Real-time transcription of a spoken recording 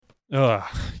Ugh,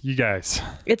 you guys.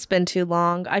 It's been too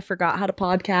long. I forgot how to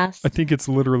podcast. I think it's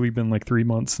literally been like 3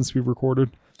 months since we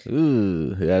recorded.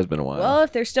 Ooh, it has been a while. Well,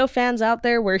 if there's still fans out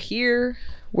there, we're here.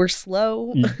 We're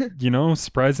slow. You know,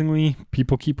 surprisingly,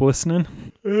 people keep listening.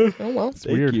 Oh, well.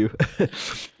 Thank weird. you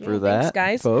for that, thanks,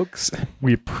 guys. folks.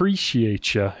 We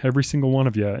appreciate you, every single one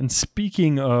of you. And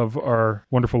speaking of our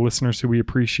wonderful listeners who we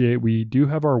appreciate, we do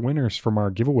have our winners from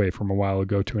our giveaway from a while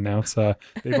ago to announce.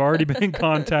 They've already been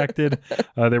contacted.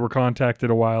 They were contacted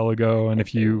a while ago. And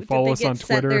if you follow us on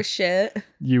Twitter, their shit?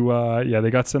 they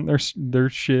got sent their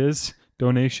shiz.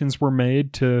 Donations were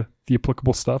made to the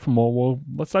applicable stuff, and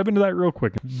let's dive into that real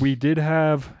quick. We did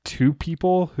have 2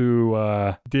 people who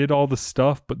did all the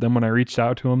stuff, but then when I reached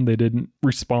out to them, they didn't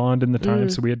respond in the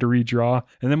time, so we had to redraw.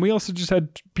 And then we also just had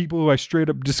people who I straight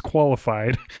up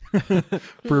disqualified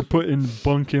for putting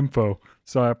bunk info.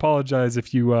 So I apologize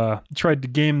if you tried to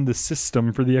game the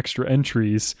system for the extra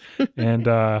entries, and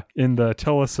in the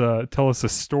tell us a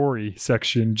story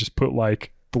section, just put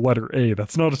like the letter A.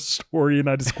 That's not a story, and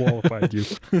I disqualified you.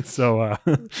 So,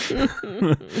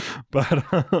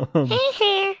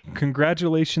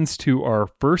 congratulations to our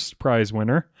first prize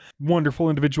winner, wonderful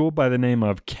individual by the name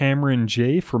of Cameron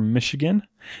J. from Michigan.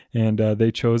 And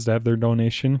they chose to have their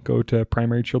donation go to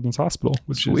Primary Children's Hospital,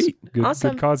 which is good,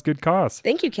 awesome. Good cause.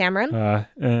 Thank you, Cameron.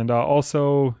 And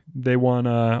also they won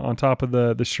on top of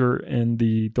the shirt and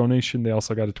the donation, they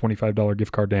also got a $25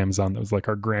 gift card to Amazon. That was like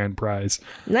our grand prize.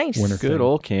 Nice. Winner Good thing.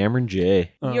 old Cameron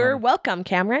J. You're welcome,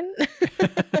 Cameron.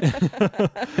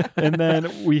 And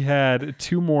then we had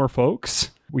 2 more folks.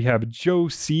 We have Joe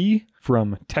C.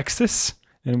 from Texas,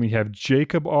 and we have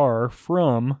Jacob R.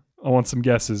 from, I want some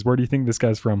guesses. Where do you think this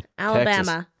guy's from?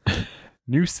 Alabama.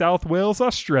 New South Wales,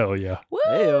 Australia. Woo!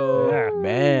 Heyo, Yeah.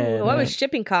 man. What was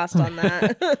shipping cost on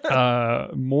that?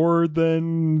 More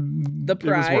than The it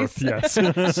was worth, yes.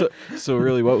 So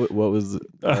really, what was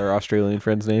our Australian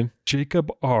friend's name? Jacob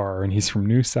R., and he's from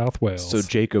New South Wales. So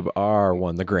Jacob R.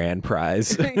 won the grand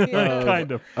prize.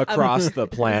 Kind of. Across the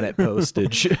planet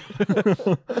postage.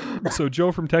 So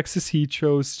Joe from Texas, he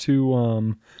chose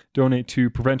to donate to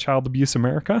Prevent Child Abuse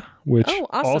America, which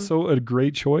awesome. also a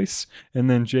great choice. And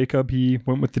then Jacob, he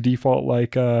went with the default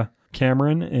like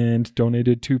Cameron and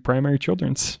donated to Primary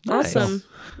Children's. Awesome.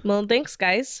 Well, thanks,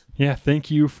 guys. Yeah, thank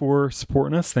you for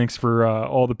supporting us. Thanks for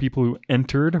all the people who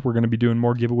entered. We're going to be doing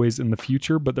more giveaways in the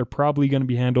future, but they're probably going to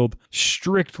be handled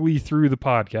strictly through the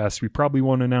podcast. We probably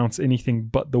won't announce anything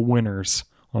but the winners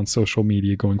on social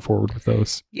media going forward with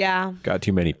those. Yeah. Got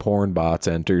too many porn bots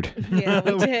entered. Yeah,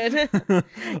 we did.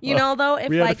 You know, though, if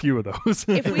we had a few of those.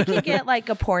 if we could get like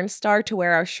a porn star to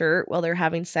wear our shirt while they're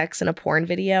having sex in a porn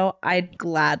video, I'd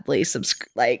gladly subscribe.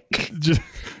 Like, just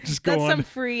go that's on. some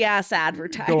free ass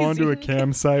advertising. Go onto a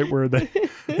cam site where they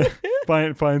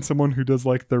find someone who does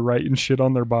like the writing shit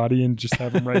on their body and just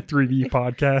have them write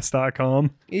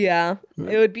 3VPodcast.com. Yeah,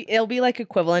 it'll be like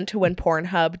equivalent to when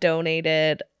Pornhub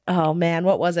donated. Oh man,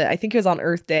 what was it? I think it was on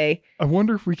Earth Day. I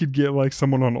wonder if we could get like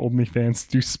someone on OnlyFans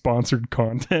to do sponsored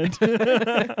content.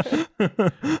 Man,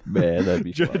 that'd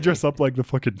be fun. Dress up like the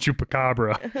fucking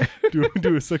chupacabra.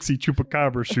 do a sexy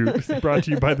chupacabra shoot. Brought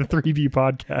to you by the 3V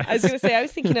podcast. I was gonna say, I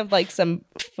was thinking of like some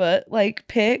foot like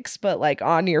pics, but like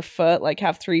on your foot, like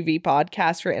have 3V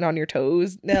podcast written on your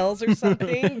toes, nails or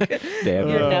something. Damn.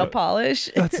 Your nail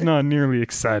polish. That's not nearly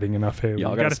exciting enough, Haley.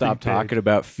 Y'all You gotta stop think big. talking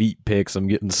about feet pics. I'm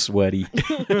getting sweaty.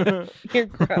 You're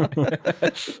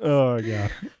gross. Oh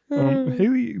god.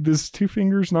 Haley, does 2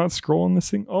 fingers not scroll on this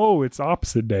thing? Oh, it's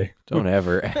opposite day. Don't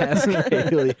ever ask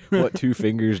Haley what 2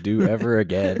 fingers do ever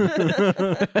again.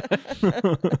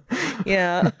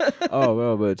 Yeah. Oh,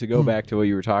 no, but to go back to what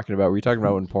you were talking about when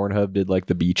Pornhub did like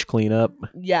the beach cleanup?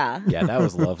 Yeah. Yeah, that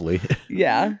was lovely.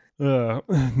 Yeah.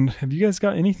 Have you guys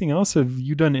got anything else? Have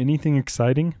you done anything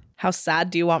exciting? How sad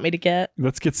do you want me to get?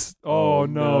 Let's get. Oh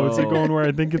no, is it going where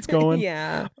I think it's going?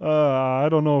 Yeah. I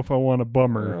don't know if I want a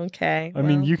bummer. Okay. I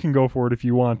mean, you can go for it if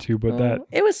you want to, but that.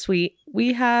 It was sweet.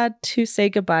 We had to say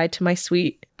goodbye to my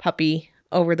sweet puppy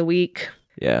over the week.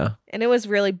 Yeah. And it was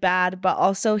really bad, but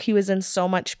also he was in so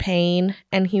much pain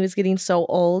and he was getting so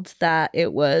old that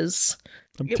it was.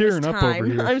 I'm tearing up over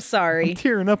here. I'm sorry. I'm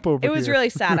tearing up over here. It was really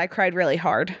sad. I cried really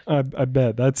hard. I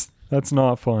bet that's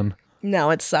not fun.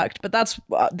 No, it sucked, but that's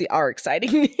our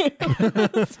exciting.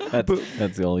 That's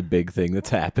the only big thing that's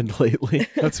happened lately.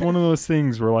 That's one of those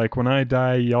things where, like, when I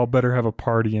die, y'all better have a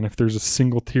party, and if there's a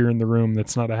single tear in the room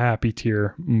that's not a happy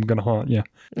tear, I'm gonna haunt you.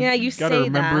 Yeah, you gotta say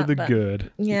remember that, the but-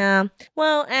 good. Yeah.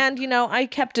 Well, and I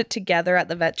kept it together at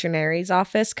the veterinary's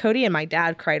office. Cody and my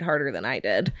dad cried harder than I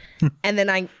did. And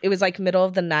then it was like middle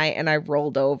of the night and I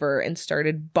rolled over and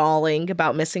started bawling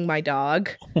about missing my dog.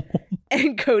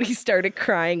 And Cody started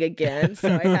crying again, so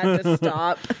I had to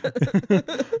stop.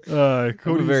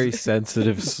 I'm a very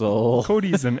sensitive soul.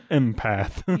 Cody's an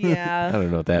empath. I Yeah.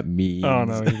 don't know what that means. I don't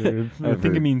know either. I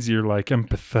think it means you're like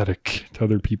empathetic to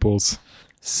other people's.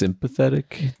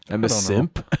 Sympathetic? I'm a don't know.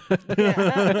 simp.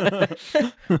 Yeah.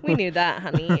 We knew that,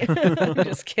 honey.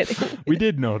 Just kidding. We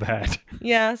did know that.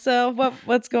 Yeah, so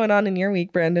what's going on in your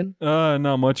week, Brandon?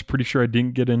 Not much. Pretty sure I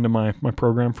didn't get into my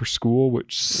program for school,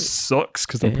 which sucks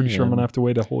because I'm pretty sure I'm going to have to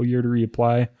wait a whole year to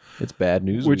reapply. It's bad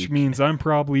news Which week. means I'm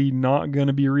probably not going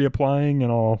to be reapplying,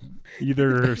 and I'll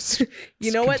either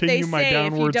You know what they continue my say, if you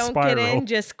downward don't spiral. get in,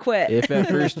 just quit. If at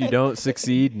first you don't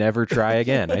succeed, never try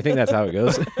again. I think that's how it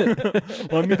goes.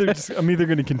 Well, I'm either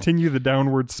going to continue the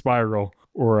downward spiral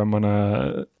or I'm going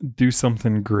to do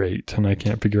something great, and I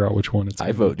can't figure out which one it's I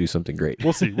gonna vote do something great. be.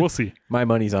 We'll see. My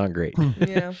money's on great.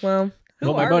 Yeah, well,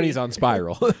 Well, my money's on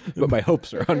spiral, but my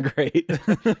hopes are on great.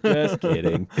 Just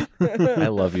kidding. I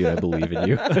love you and I believe in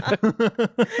you.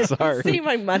 Sorry. See,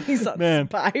 my money's on Man.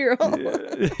 spiral.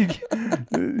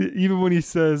 Even when he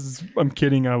says, "I'm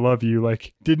kidding, I love you,"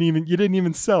 like you didn't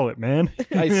even sell it, man.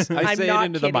 I I'm say it not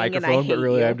into the kidding, and I microphone, but hate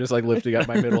really you. I'm just like lifting up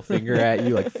my middle finger at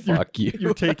you like, fuck you.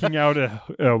 You're taking out a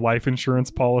life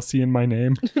insurance policy in my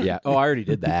name. Yeah. Oh, I already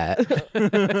did that.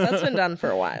 That's been done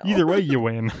for a while. Either way, you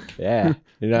win. Yeah.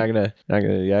 You're not gonna,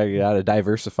 you gotta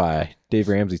diversify. Dave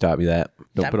Ramsey taught me that.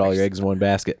 Don't put all your eggs in one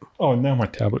basket. Oh, now my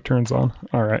tablet turns on.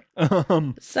 All right.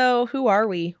 So who are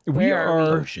we? We Where are we?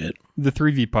 Oh shit. The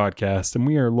 3V podcast, and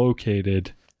we are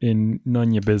located in none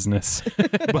of your business.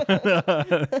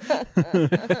 That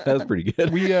was pretty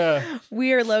good.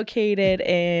 We are located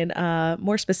in,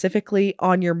 more specifically,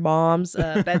 on your mom's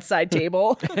bedside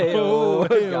table. Oh,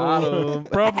 got him.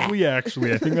 Probably,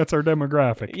 actually. I think that's our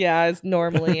demographic. Yeah, it's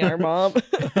normally our mom.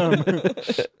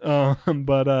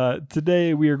 But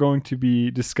today we are going to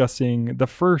be discussing the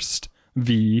first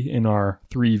V in our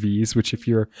 3Vs, which if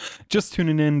you're just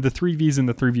tuning in, the 3Vs in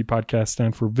the 3V podcast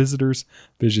stand for visitors,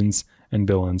 visions, and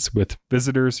villains, with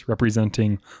visitors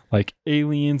representing like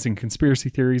aliens and conspiracy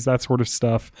theories, that sort of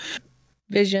stuff.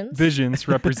 Visions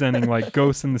representing like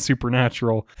ghosts and the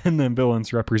supernatural, and then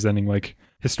villains representing like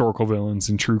historical villains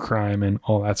and true crime and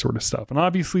all that sort of stuff. And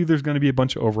obviously there's going to be a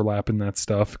bunch of overlap in that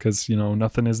stuff because, you know,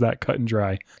 nothing is that cut and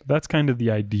dry. But that's kind of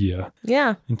the idea.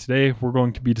 Yeah. And today we're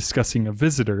going to be discussing a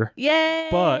visitor, Yay!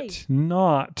 but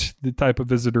not the type of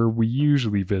visitor we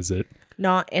usually visit.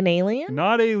 Not an alien?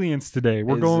 Not aliens today.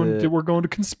 We're going to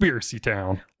Conspiracy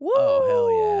Town. Woo! Oh,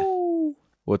 hell yeah.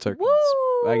 What's our...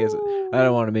 I guess I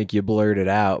don't want to make you blurt it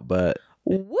out, but...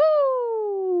 Woo!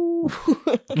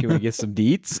 Can we get some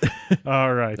deets?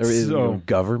 All right. Or is it So a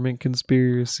government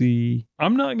conspiracy?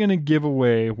 I'm not going to give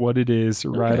away what it is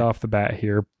right off the bat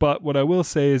here, but what I will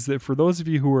say is that for those of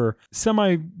you who are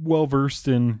semi well versed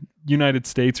in United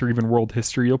States or even world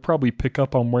history, you'll probably pick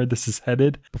up on where this is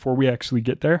headed before we actually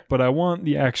get there. But I want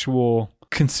the actual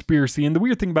conspiracy, and the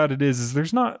weird thing about it is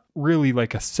there's not really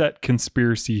like a set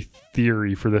conspiracy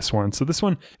theory for this one. So this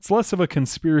one, it's less of a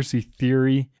conspiracy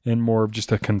theory and more of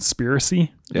just a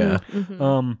conspiracy. Yeah.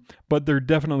 Mm-hmm. But there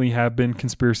definitely have been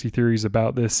conspiracy theories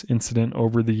about this incident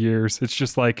over the years. It's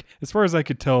just like, as far as I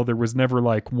could tell, there was never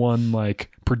like one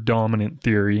like predominant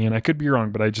theory, and I could be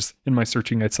wrong, but I just, in my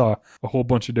searching, I saw a whole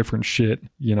bunch of different shit.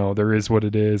 You know, there is what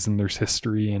it is, and there's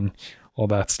history and all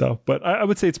that stuff. But I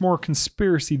would say it's more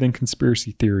conspiracy than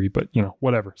conspiracy theory, but you know,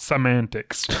 whatever.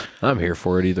 Semantics. I'm here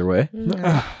for it either way.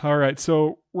 All right.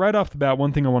 So right off the bat,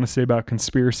 one thing I want to say about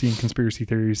conspiracy and conspiracy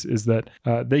theories is that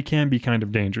they can be kind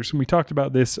of dangerous. And we talked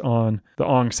about this on the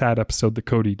Ong Sad episode that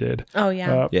Cody did. Oh,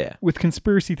 yeah. Yeah. With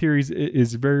conspiracy theories, it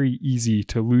is very easy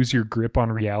to lose your grip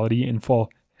on reality and fall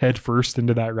head first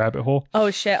into that rabbit hole. Oh,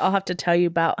 shit. I'll have to tell you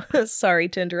about... Sorry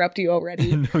to interrupt you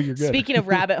already. No, you're good. Speaking of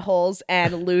rabbit holes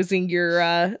and losing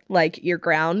your your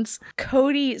grounds,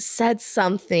 Cody said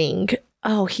something.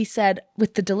 Oh, he said,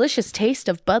 with the delicious taste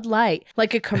of Bud Light,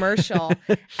 like a commercial.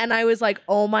 And I was like,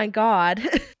 oh my God.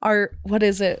 What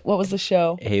is it? What was the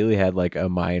show? Haley had like a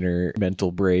minor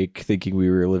mental break thinking we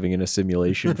were living in a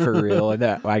simulation for real. And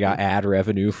that I got ad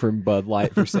revenue from Bud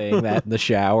Light for saying that in the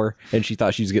shower. And she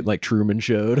thought she was getting like Truman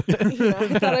Showed. Yeah,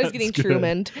 I thought I was getting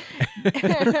Truman'd.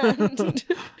 And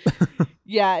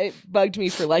yeah, it bugged me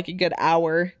for like a good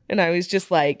hour. And I was just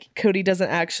like, Cody doesn't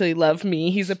actually love me.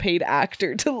 He's a paid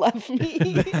actor to love me.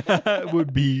 That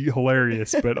would be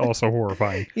hilarious, but also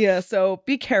horrifying. Yeah, so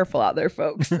be careful out there,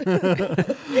 folks.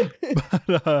 But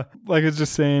like I was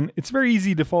just saying, it's very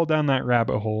easy to fall down that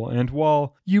rabbit hole. And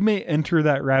while you may enter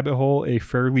that rabbit hole a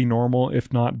fairly normal,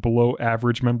 if not below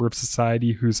average member of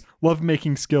society whose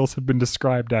lovemaking skills have been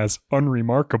described as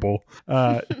unremarkable,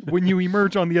 when you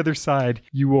emerge on the other side,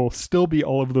 you will still be be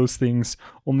all of those things,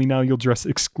 only now you'll dress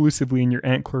exclusively in your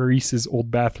Aunt Clarice's old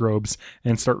bathrobes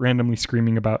and start randomly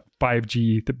screaming about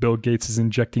 5G that Bill Gates is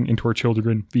injecting into our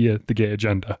children via the gay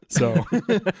agenda. So,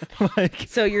 like...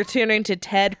 So you're tuning to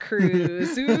Ted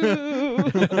Cruz. Ooh.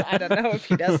 I don't know if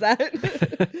he does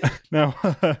that. Now,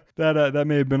 that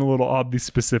may have been a little oddly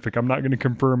specific. I'm not going to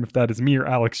confirm if that is me or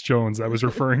Alex Jones I was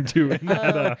referring to in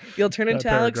that. You'll turn into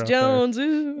Alex Jones.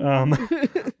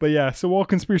 But yeah, so while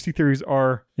conspiracy theories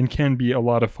are and can be a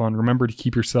lot of fun, remember to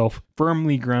keep yourself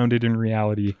firmly grounded in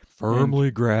reality. Firmly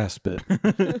grasp it.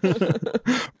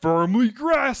 Firmly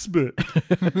grasp it.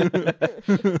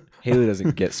 Haley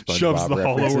doesn't get Shoves SpongeBob the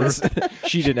hollow references.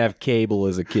 She didn't have cable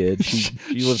as a kid.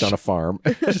 She lived on a farm.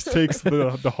 Just takes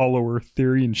the hollow earth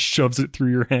theory and shoves it through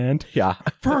your hand. Yeah.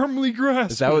 Firmly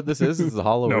grasp. Is that what this is? Is the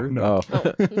hollow earth? No.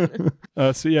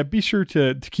 Oh. So yeah, be sure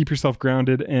to keep yourself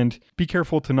grounded and be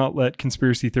careful to not let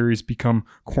conspiracy theories become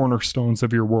cornerstones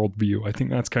of your worldview. I think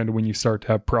that's kind of when you start to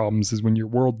have problems, is when your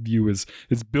worldview is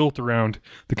built around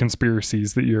the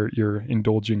conspiracies that you're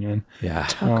indulging in. Yeah.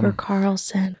 Tucker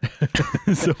Carlson.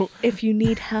 So If you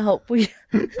need help,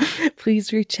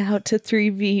 please reach out to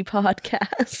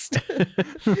 3VPodcast.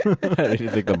 I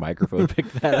didn't think the microphone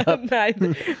picked that up.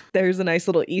 There's a nice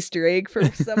little Easter egg for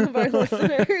some of our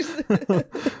listeners.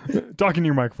 talking to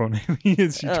your microphone,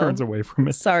 she turns away from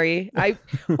it. Sorry.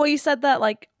 You said that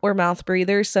like we're mouth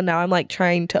breathers, so now I'm like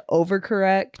trying to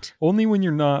overcorrect. Only when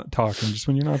you're not talking. Just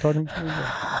when you're not talking.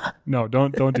 No,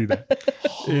 don't do that.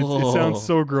 It sounds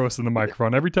so gross in the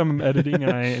microphone. Every time I'm editing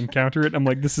and I encounter it, I'm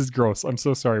like, this is gross. I'm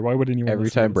so sorry. Why would anyone? Every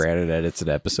time Brandon edits an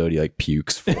episode, he like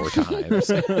pukes 4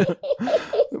 times.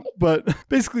 But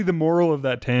basically, the moral of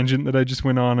that tangent that I just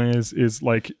went on is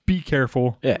like, be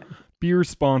careful. Yeah. Be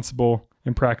responsible.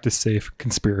 And practice safe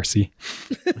conspiracy,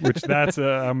 which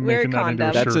I'm Wear making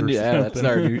that into a condom.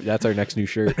 shirt. That's our next new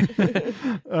shirt.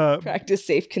 Practice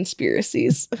safe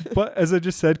conspiracies. But as I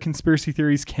just said, conspiracy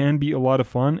theories can be a lot of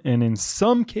fun, and in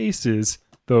some cases,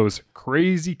 those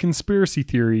crazy conspiracy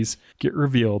theories get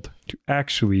revealed to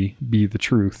actually be the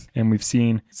truth. And we've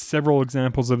seen several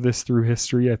examples of this through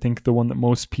history. I think the one that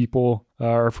most people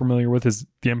are familiar with is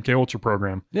the MKUltra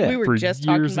program. Yeah. We were For just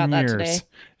talking years about and that years, today.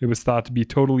 it was thought to be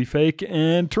totally fake,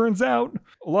 and turns out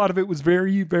a lot of it was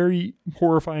very, very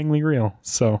horrifyingly real.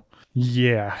 So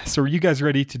yeah. So are you guys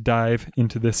ready to dive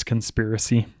into this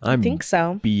conspiracy? I think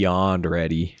so. Beyond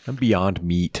ready. I'm beyond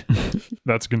meat.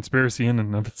 That's a conspiracy in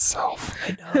and of itself.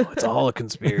 I know. It's all a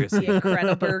conspiracy.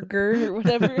 Burger or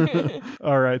whatever.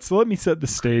 All right, so let me set the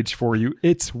stage for you.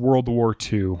 It's World War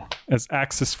II. As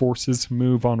Axis forces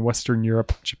move on Western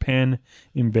Europe, Japan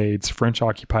invades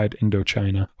French-occupied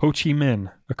Indochina. Ho Chi Minh,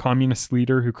 a communist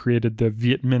leader who created the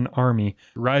Viet Minh Army,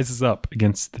 rises up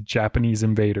against the Japanese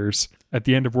invaders. At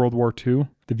the end of World War II,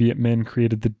 the Viet Minh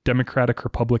created the Democratic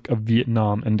Republic of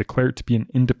Vietnam and declared it to be an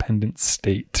independent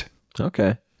state.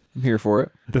 Okay. I'm here for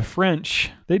it. The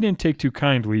French, they didn't take too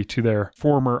kindly to their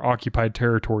former occupied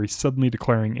territory suddenly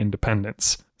declaring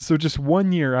independence. So just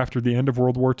 1 year after the end of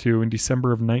World War II, in December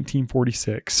of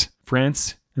 1946,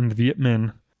 France and the Viet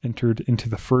Minh entered into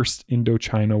the First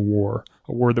Indochina War,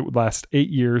 a war that would last 8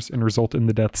 years and result in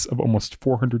the deaths of almost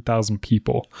 400,000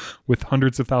 people, with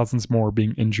hundreds of thousands more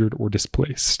being injured or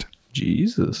displaced.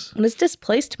 Jesus. What does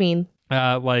displaced mean?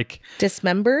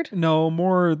 Dismembered? No,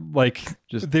 more like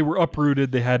Just- they were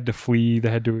uprooted. They had to flee. They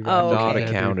had to. Oh, Not okay.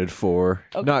 accounted for.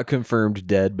 Okay. Not confirmed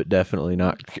dead, but definitely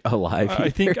not alive. I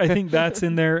think that's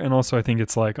in there, and also I think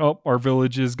it's like, oh, our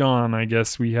village is gone. I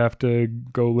guess we have to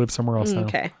go live somewhere else now,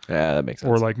 Okay. Yeah, that makes sense.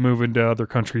 or like move into other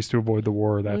countries to avoid the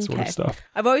war, that sort of Okay. stuff.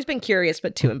 I've always been curious,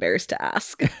 but too embarrassed to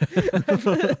ask.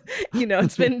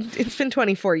 It's been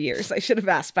 24 years. I should have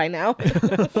asked by now.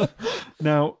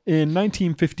 Now, in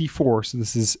 1954, so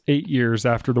this is 8 years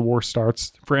after the war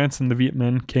starts, France and the Viet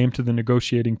Minh came to the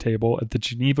negotiating table at the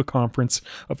Geneva Conference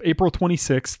of April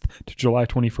 26th to July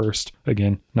 21st,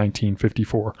 again,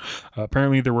 1954.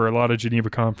 Apparently, there were a lot of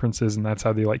Geneva conferences, and that's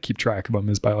how they keep track of them,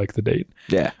 is by the date.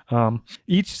 Yeah.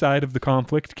 Each side of the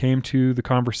conflict came to the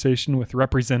conversation with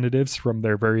representatives from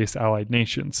their various allied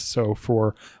nations. So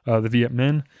for the Viet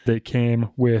Minh, they came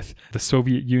with the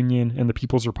Soviet Union and the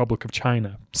People's Republic of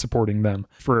China supporting them.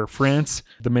 For France,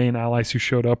 the main allies who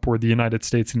showed up were the United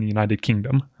States and the United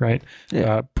Kingdom, right?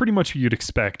 Yeah. Pretty much what you'd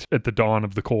expect at the dawn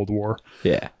of the Cold War.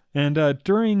 Yeah. And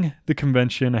during the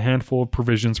convention, a handful of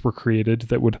provisions were created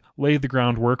that would lay the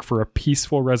groundwork for a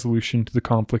peaceful resolution to the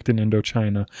conflict in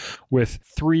Indochina, with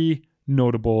three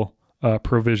notable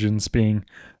provisions being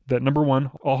that number one,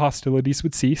 all hostilities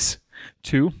would cease.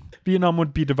 2, Vietnam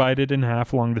would be divided in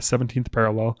half along the 17th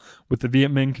parallel, with the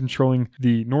Viet Minh controlling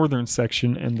the northern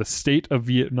section and the state of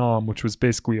Vietnam, which was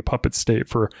basically a puppet state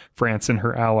for France and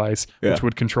her allies, which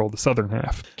would control the southern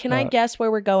half. Can I guess where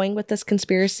we're going with this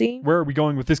conspiracy? Where are we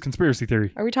going with this conspiracy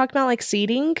theory? Are we talking about like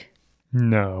seeding?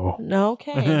 No. No,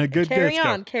 okay. Good Carry guess,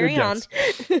 on. Scott. Carry Good on.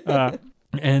 guess.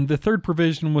 And the third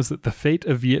provision was that the fate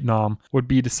of Vietnam would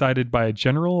be decided by a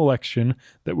general election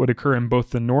that would occur in both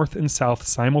the North and South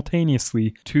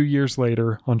simultaneously 2 years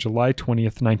later on July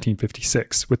 20th,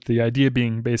 1956, with the idea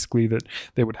being basically that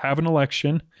they would have an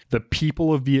election, the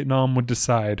people of Vietnam would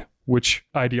decide which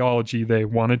ideology they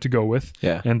wanted to go with,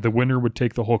 and the winner would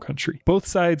take the whole country. Both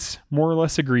sides more or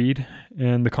less agreed,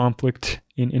 and the conflict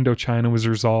in Indochina was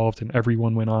resolved, and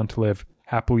everyone went on to live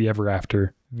happily ever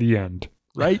after. The end.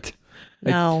 Right?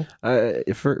 No.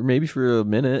 Maybe for a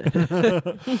minute.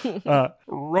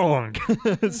 Wrong.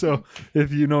 So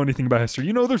if you know anything about history,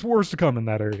 you know there's wars to come in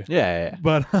that area. Yeah.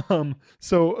 But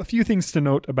so a few things to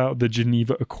note about the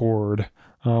Geneva Accord,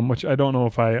 which I don't know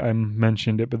if I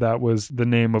mentioned it, but that was the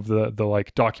name of the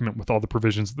like document with all the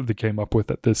provisions that they came up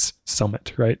with at this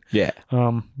summit, right? Yeah.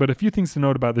 But a few things to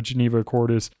note about the Geneva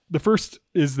Accord is the first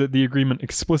is that the agreement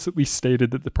explicitly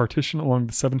stated that the partition along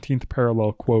the 17th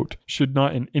parallel, quote, should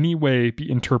not in any way be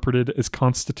interpreted as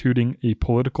constituting a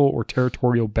political or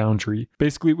territorial boundary.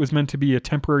 Basically, it was meant to be a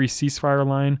temporary ceasefire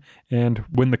line, and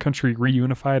when the country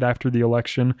reunified after the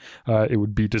election, it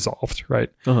would be dissolved, right?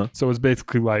 So it was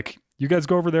basically like, you guys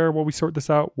go over there while we sort this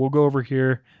out. We'll go over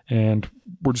here, and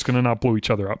we're just going to not blow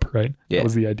each other up, right? Yeah. That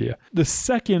was the idea. The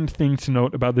second thing to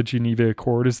note about the Geneva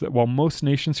Accord is that while most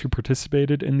nations who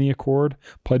participated in the accord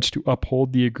pledged to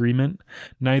uphold the agreement,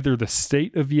 neither the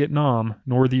state of Vietnam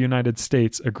nor the United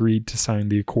States agreed to sign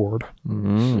the accord.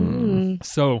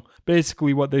 So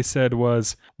basically what they said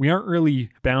was, we aren't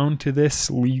really bound to this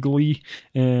legally,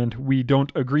 and we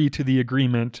don't agree to the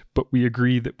agreement, but we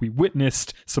agree that we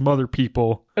witnessed some other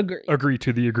people agree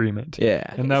to the agreement. Yeah.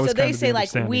 And that was so they say like,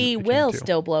 understanding we that they will came to.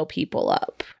 still blow people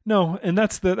up. No, and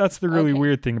that's the really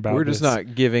weird thing about We're just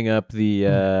not giving up the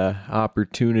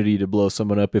opportunity to blow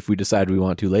someone up if we decide we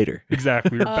want to later.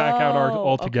 Exactly. Or back out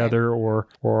altogether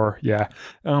or yeah.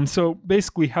 So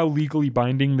basically how legally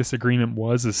binding this agreement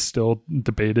was is still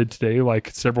debated today. Like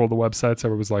several of the websites, I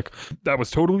was like, that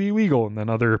was totally illegal. And then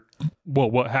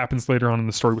what happens later on in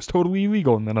the story was totally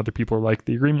illegal. And then other people are like,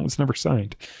 the agreement was never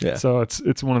signed. Yeah. So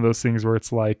it's one of those things where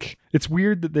it's like, it's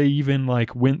weird that they even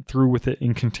like went through with it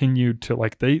and continued to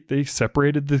like, they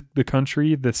separated the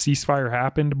country. The ceasefire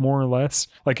happened more or less.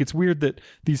 Like, it's weird that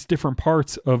these different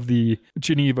parts of the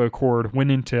Geneva Accord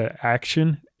went into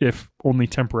action, if only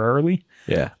temporarily.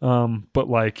 Yeah. But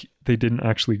like they didn't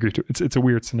actually agree to it. It's a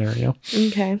weird scenario.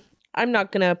 Okay. I'm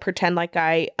not going to pretend like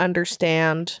I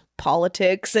understand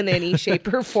politics in any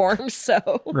shape or form,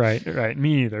 so. Right.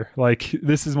 Me either. Like,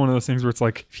 this is one of those things where it's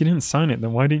like, if you didn't sign it,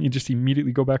 then why didn't you just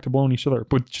immediately go back to blowing each other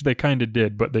up? Which they kind of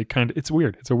did, but it's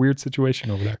weird. It's a weird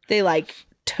situation over there. They like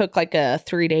took like a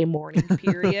 3-day mourning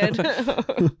period.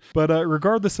 But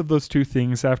regardless of those two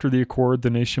things, after the accord,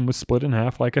 the nation was split in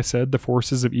half. Like I said, the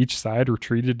forces of each side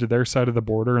retreated to their side of the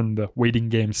border and the waiting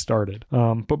game started.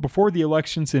 But before the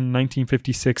elections in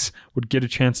 1956 would get a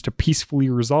chance to peacefully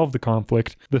resolve the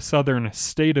conflict, the southern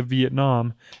state of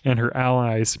Vietnam and her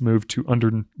allies moved to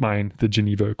undermine the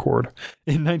Geneva Accord.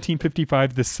 In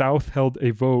 1955, the South held a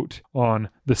vote on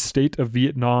the State of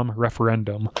Vietnam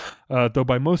referendum, though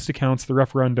by most accounts, the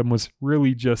referendum was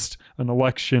really just an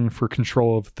election for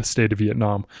control of the state of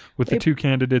Vietnam, with the two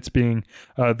candidates being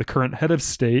the current head of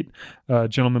state, a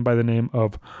gentleman by the name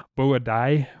of Bo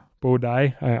Dai,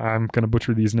 I'm going to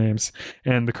butcher these names,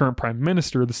 and the current prime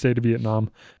minister of the state of Vietnam,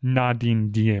 Nha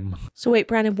Dinh Diem. So wait,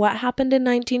 Brandon, what happened in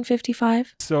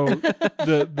 1955? So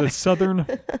the southern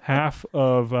half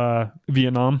of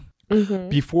Vietnam,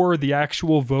 before the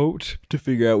actual vote to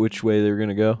figure out which way they were going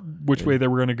to go, way they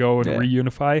were going to go and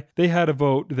reunify, they had a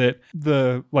vote that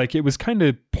it was kind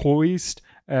of poised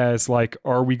as like,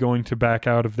 are we going to back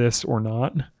out of this or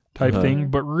not type thing.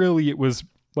 But really it was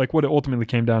like what it ultimately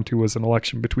came down to was an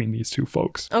election between these two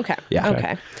folks. Okay. Yeah.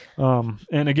 Okay.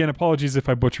 And again, apologies if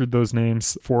I butchered those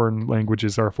names. Foreign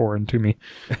languages are foreign to me.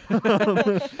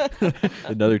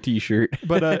 Another t-shirt.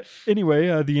 But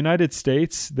anyway, the United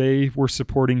States, they were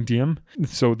supporting Diem,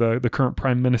 so the current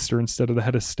prime minister instead of the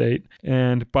head of state.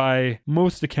 And by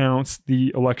most accounts,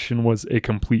 the election was a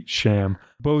complete sham.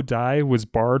 Bo Dai was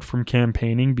barred from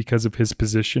campaigning because of his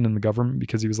position in the government,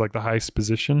 because he was like the highest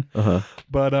position.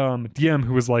 But Diem,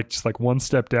 who was like just like one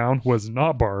step down, was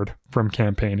not barred from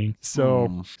campaigning.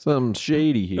 So something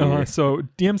shady here. So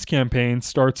Diem's campaign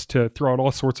starts to throw out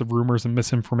all sorts of rumors and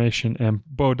misinformation, and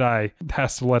Bo Dai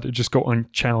has to let it just go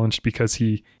unchallenged because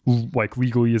he like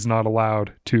legally is not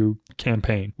allowed to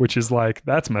campaign, which is like,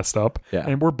 that's messed up. Yeah.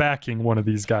 And we're backing one of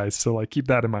these guys, so like keep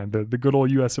that in mind. The good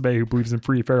old US of A who believes in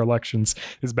free fair elections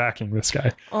is backing this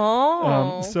guy.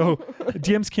 So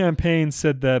Diem's campaign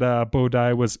said that Bo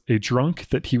Dai was a drunk,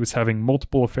 that he was having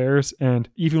multiple affairs, and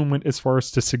even went as far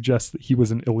as to suggest that he was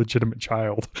an illegitimate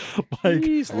child. Like,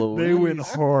 they went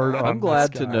hard on I'm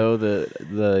glad this to guy. know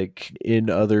that like in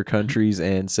other countries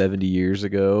and 70 years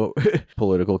ago,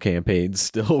 political campaigns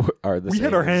still are the We same.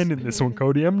 had our hand in this one,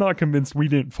 Cody. I'm not convinced we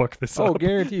didn't fuck this Oh, up.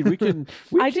 guaranteed.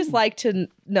 I just like to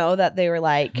know that they were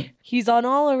like, he's an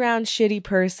all-around shitty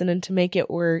person, and to make it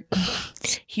work,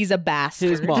 he's a bastard.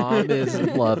 His mom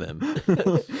doesn't love him.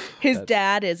 His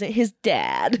dad isn't his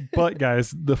dad. But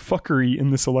guys, the fuckery in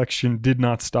this election did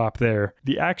not stop there.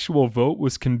 The actual vote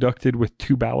was conducted with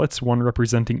 2 ballots, one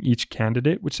representing each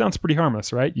candidate, which sounds pretty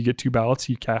harmless, right? You get 2 ballots,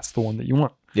 you cast the one that you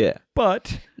want. Yeah.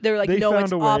 But They're like, they no, found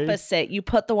it's a way. opposite. You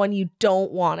put the one you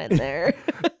don't want in there.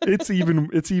 it's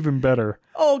even better.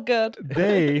 Oh, good.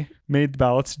 They made the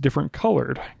ballots different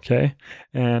colored, okay?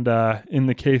 And in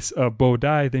the case of Bo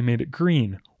Dai, they made it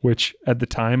green, which at the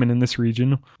time and in this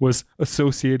region was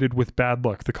associated with bad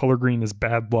luck. The color green is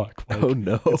bad luck. Like, Oh,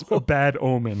 no. It's a bad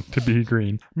omen to be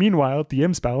green. Meanwhile,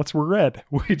 Diem's ballots were red,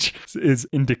 which is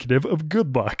indicative of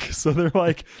good luck. So they're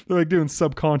like doing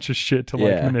subconscious shit to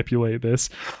like manipulate this.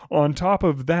 On top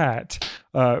of that,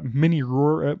 many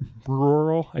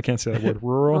rural, I can't say that word,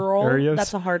 rural areas.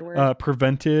 That's a hard word.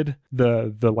 Prevented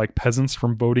the like peasants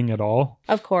from voting at all.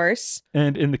 Of course.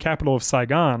 And in the capital of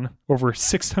Saigon, over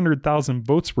 600,000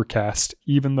 votes were cast,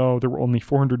 even though there were only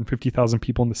 450,000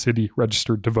 people in the city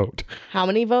registered to vote. How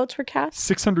many votes were cast?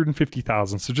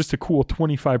 650,000. So just a cool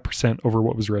 25% over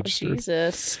what was registered.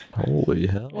 Jesus. Holy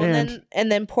hell. Well,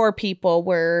 and then poor people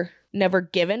were never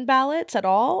given ballots at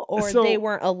all, or So- they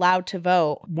weren't allowed to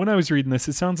vote. When I was reading this,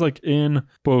 it sounds like in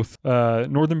both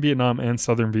northern Vietnam and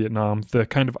southern Vietnam, the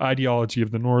kind of ideology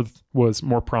of the North was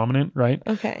more prominent, right?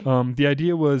 Okay. The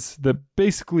idea was that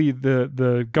basically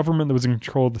the government that was in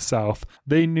control of the South,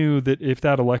 they knew that if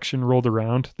that election rolled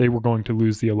around, they were going to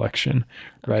lose the election,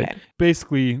 right? Okay.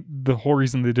 Basically, the whole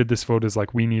reason they did this vote is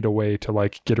like, we need a way to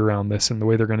like get around this. And the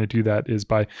way they're going to do that is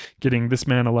by getting this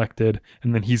man elected,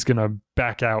 and then he's going to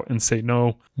back out and say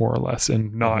no, more or less,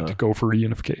 and not go for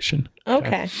reunification.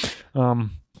 Okay.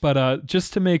 But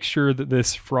just to make sure that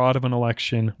this fraud of an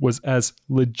election was as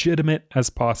legitimate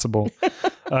as possible,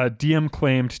 Diem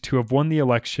claimed to have won the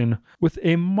election with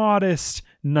a modest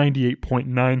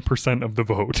 98.9% of the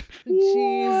vote.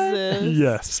 Jesus.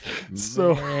 Yes.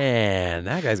 So Man,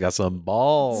 that guy's got some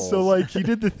balls. So like he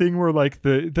did the thing where like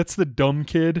that's the dumb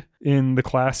kid in the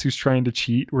class who's trying to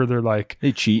cheat, where they're like,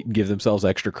 they cheat and give themselves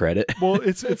extra credit. well,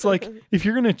 it's like, if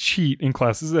you're gonna cheat in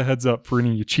class, this is a heads up for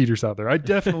any of you cheaters out there. I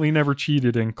definitely never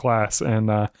cheated in class, and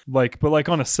but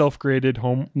on a self-graded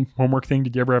homework thing,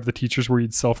 did you ever have the teachers where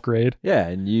you'd self-grade? Yeah,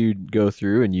 and you go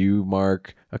through and you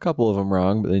mark a couple of them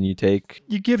wrong, but then you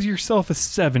give yourself a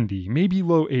 70, maybe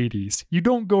low 80s. You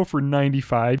don't go for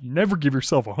 95. You never give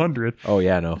yourself 100. Oh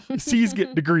yeah, no. C's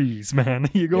get degrees, man.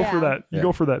 You go for that. You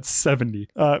go for that 70.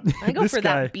 I go this for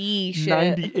guy, that B shit.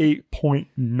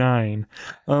 98.9.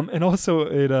 And also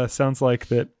it sounds like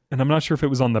that. And I'm not sure if it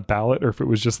was on the ballot or if it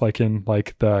was just like in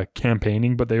like the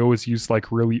campaigning, but they always used like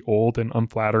really old and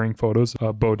unflattering photos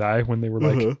of Bo Dai when they were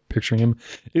like picturing him.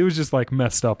 It was just like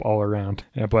messed up all around.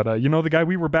 Yeah, but the guy,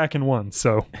 we were back in one.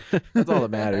 So That's all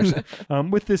that matters.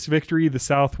 with this victory, the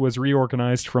South was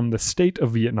reorganized from the state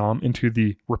of Vietnam into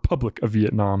the Republic of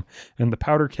Vietnam. And the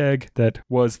powder keg that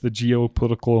was the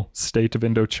geopolitical state of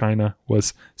Indochina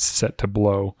was set to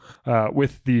blow.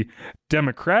 With the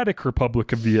Democratic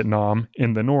Republic of Vietnam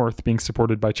in the north being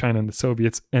supported by China and the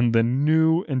Soviets, and the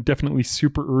new and definitely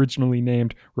super originally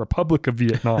named Republic of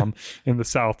Vietnam in the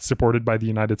south, supported by the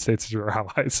United States as our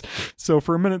allies. So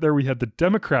for a minute there, we had the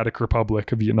Democratic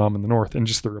Republic of Vietnam in the north and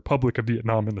just the Republic of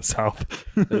Vietnam in the south.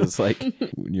 It's like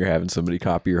when you're having somebody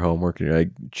copy your homework and you're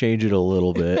like, change it a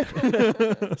little bit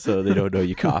so they don't know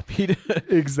you copied.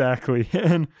 Exactly.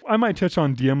 And I might touch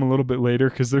on Diem a little bit later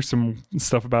because there's some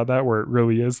stuff about that where it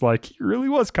really is like, he really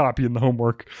was copying the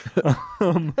homework.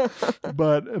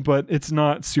 But it's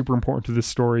not super important to this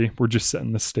story. We're just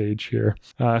setting the stage here.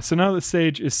 So now the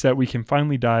stage is set, we can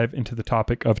finally dive into the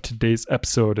topic of today's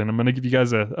episode. And I'm going to give you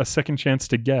guys a second chance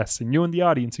to guess. And you in the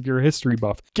audience, if you're a history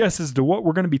buff, guess as to what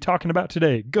we're going to be talking about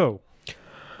today. Go.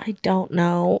 I don't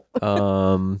know.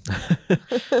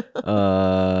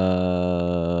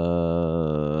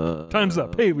 Time's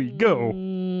up. Haley, go.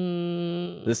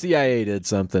 The CIA did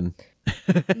something.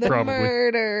 The Probably.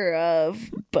 murder of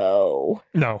Bo.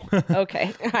 No.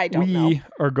 Okay, I don't know. We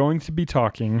are going to be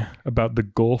talking about the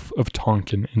Gulf of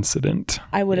Tonkin incident.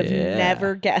 I would have Yeah.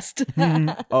 never guessed.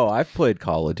 Oh, I've played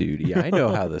Call of Duty. I know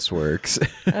how this works.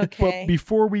 Okay. But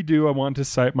before we do, I want to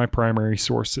cite my primary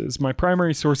sources. My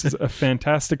primary source is a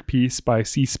fantastic piece by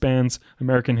C-SPAN's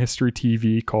American History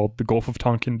TV called The Gulf of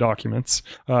Tonkin Documents,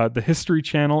 the History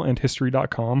Channel and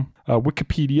History.com,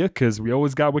 Wikipedia, because we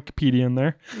always got Wikipedia in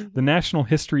there, the National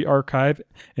History Archive,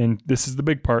 and this is the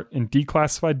big part, and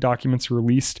declassified documents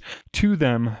released to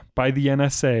them by the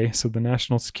NSA, so the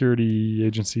National Security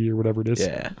Agency or whatever it is.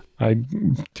 Yeah.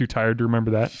 I'm too tired to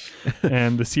remember that.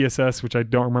 And the CSS, which I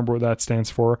don't remember what that stands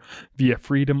for, via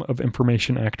Freedom of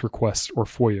Information Act requests or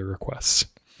FOIA requests.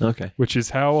 Okay. Which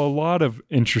is how a lot of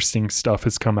interesting stuff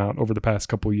has come out over the past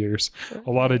couple of years.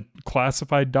 A lot of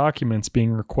classified documents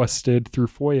being requested through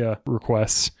FOIA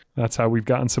requests. That's how we've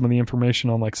gotten some of the information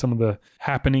on like some of the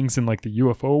happenings in like the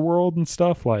UFO world and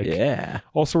stuff. Like Yeah.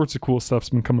 all sorts of cool stuff's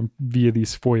been coming via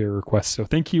these FOIA requests. So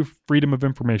thank you, Freedom of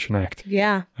Information Act.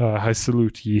 Yeah. I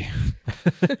salute ye.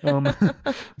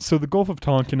 So the Gulf of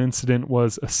Tonkin incident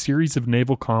was a series of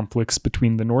naval conflicts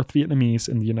between the North Vietnamese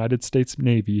and the United States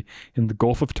Navy in the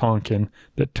Gulf of Tonkin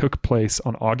that took place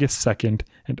on August 2nd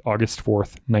and August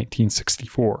 4th,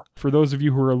 1964. For those of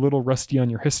you who are a little rusty on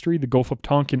your history, the Gulf of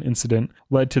Tonkin incident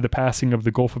led to the passing of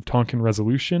the Gulf of Tonkin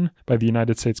Resolution by the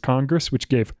United States Congress, which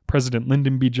gave President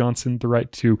Lyndon B. Johnson the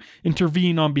right to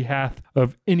intervene on behalf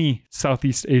of any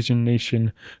Southeast Asian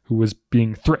nation who was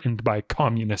being threatened by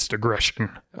communist aggression.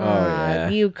 Oh, yeah.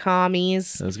 You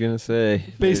commies. I was going to say.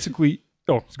 Basically,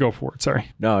 go for it.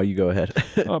 Sorry. No, you go ahead.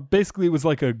 Basically, it was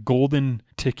like a golden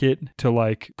ticket to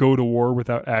like go to war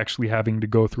without actually having to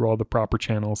go through all the proper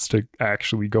channels to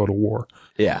actually go to war.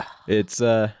 Yeah. It's,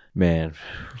 man,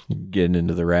 getting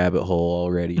into the rabbit hole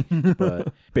already.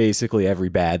 But basically every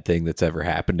bad thing that's ever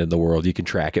happened in the world, you can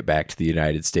track it back to the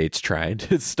United States trying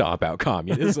to stomp out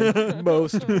communism.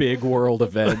 Most big world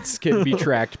events can be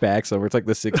tracked back somewhere. It's like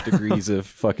the 6 degrees of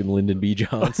fucking Lyndon B.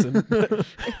 Johnson. But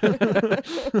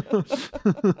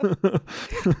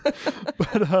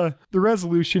the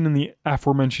resolution and the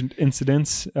aforementioned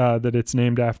incidents that it's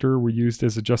named after were used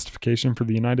as a justification for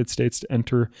the United States to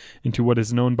enter into what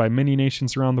is known by many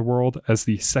nations around the world as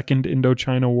the Second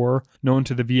Indochina War, known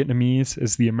to the Vietnamese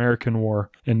as the American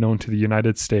War, and known to the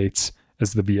United States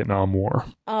as the Vietnam War.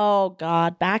 Oh,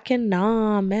 God. Back in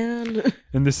Nam, man.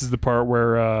 And this is the part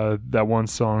where that one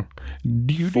song,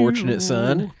 Fortunate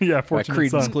Son. Yeah, By Fortunate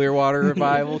Creedence Son. Clearwater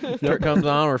Revival comes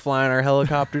on. We're flying our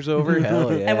helicopters over.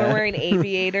 Hell yeah. And we're wearing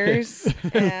aviators.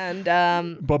 And,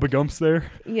 Bubba Gump's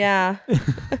there. yeah.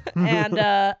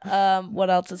 And what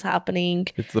else is happening?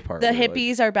 It's the part The where, like,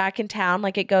 hippies are back in town.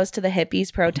 Like, it goes to the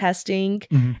hippies protesting,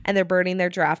 and they're burning their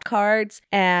draft cards,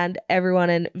 and everyone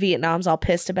in Vietnam's all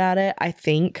pissed about it. I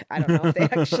think. I don't know if they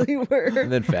actually were.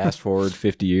 And then fast forward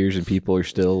 50 years and people are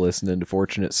still listening to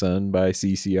Fortunate Son by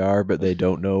CCR, but they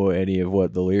don't know any of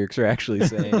what the lyrics are actually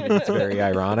saying. And it's very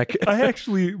ironic. I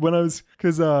actually,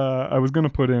 because I was going to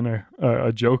put in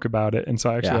a joke about it. And so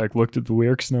I actually looked at the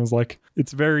lyrics and I was like,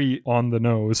 it's very on the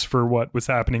nose for what was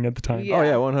happening at the time. Yeah. Oh,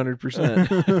 yeah,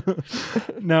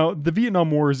 100%. Now, the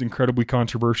Vietnam War is incredibly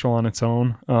controversial on its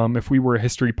own. If we were a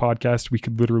history podcast, we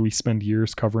could literally spend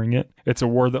years covering it. It's a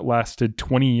war that lasted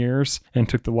 20 years and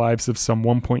took the lives of some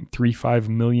 1.35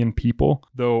 million people,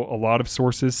 though a lot of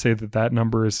sources say that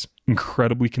number is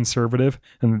incredibly conservative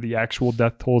and that the actual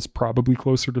death toll is probably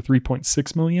closer to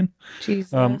 3.6 million.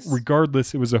 Jesus.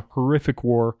 Regardless, it was a horrific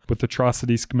war with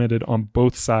atrocities committed on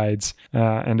both sides,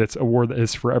 and it's a war that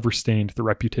has forever stained the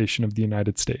reputation of the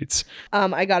United States.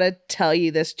 I gotta tell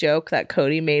you this joke that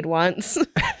Cody made once.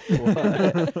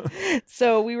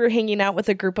 So we were hanging out with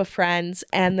a group of friends,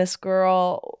 and this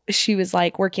girl, she was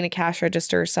like working a cash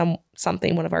register or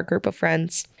something, one of our group of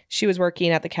friends. She was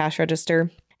working at the cash register.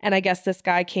 And I guess this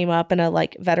guy came up in a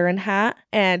like veteran hat,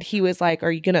 and he was like,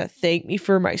 "Are you going to thank me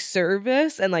for my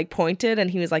service?" And like pointed,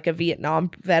 and he was like a Vietnam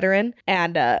veteran.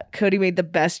 And Cody made the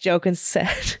best joke and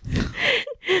said,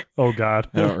 Oh, God.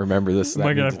 I don't remember this. Am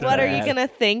I gonna means have to it's What are bad. you going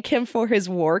to thank him for his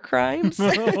war crimes?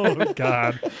 Oh,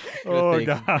 God. Oh,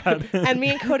 God. And me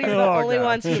and Cody are the Oh, only God.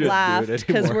 ones who Shouldn't do laughed it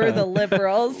because anymore. we're the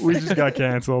liberals. We just got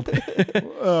canceled.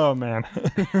 Oh, man.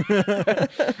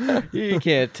 You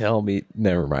can't tell me.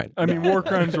 Never mind. I mean, war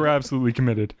crimes were absolutely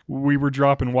committed. We were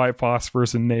dropping white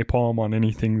phosphorus and napalm on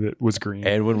anything that was green.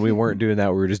 And when we weren't doing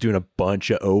that, we were just doing a bunch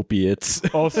of opiates.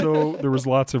 Also, there was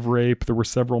lots of rape. There were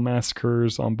several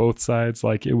massacres on both sides.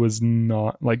 Like, it was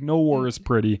not like no war is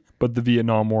pretty, but the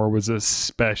Vietnam War was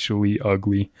especially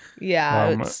ugly.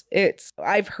 Yeah, it's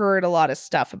I've heard a lot of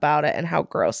stuff about it and how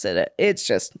gross it's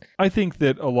just I think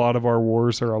that a lot of our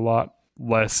wars are a lot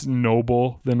less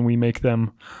noble than we make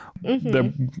them.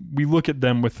 We look at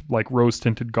them with like rose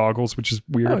tinted goggles, which is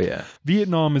weird. Oh, yeah.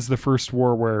 Vietnam is the first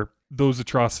war where those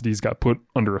atrocities got put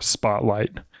under a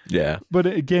spotlight. Yeah. But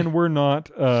again, we're not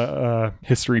a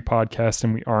history podcast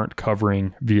and we aren't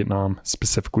covering Vietnam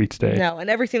specifically today. no,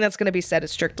 and everything that's going to be said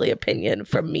is strictly opinion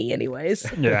from me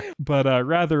anyways. Yeah. But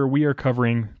rather, we are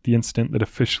covering the incident that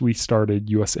officially started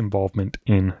U.S. involvement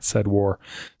in said war.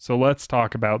 So let's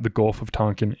talk about the Gulf of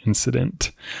Tonkin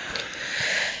incident.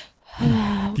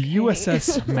 The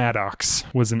USS Maddox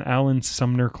was an Allen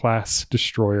Sumner class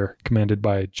destroyer commanded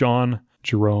by John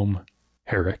Jerome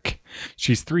Herrick.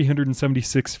 She's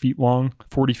 376 feet long,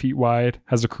 40 feet wide,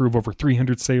 has a crew of over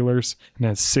 300 sailors, and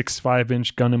has 6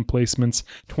 5-inch gun emplacements,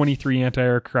 23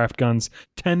 anti-aircraft guns,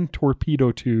 10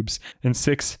 torpedo tubes, and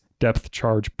 6 depth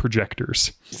charge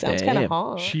projectors. Sounds kind Damn. of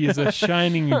hot. She is a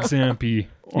shining example.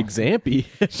 Exampy.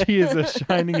 She is a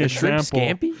shining Shrimp example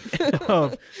scampi?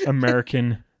 of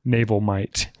American naval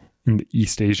might in the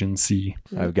East Asian Sea.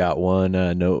 I've got one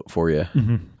note for you.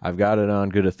 Mm-hmm. I've got it on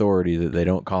good authority that they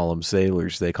don't call them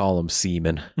sailors; they call them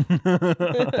seamen.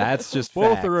 That's just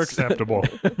Both facts. are acceptable.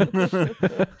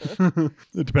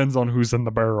 It depends on who's in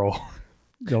the barrel.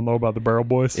 Y'all know about the barrel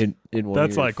boys? In one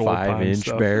That's of your like old time 5-inch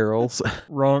stuff. barrels.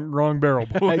 Wrong barrel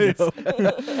boys.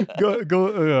 The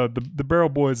barrel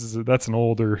boys that's an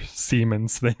older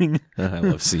Siemens thing. I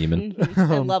love seamen.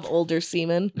 I love older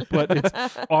seamen. But it's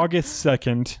August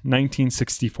 2nd,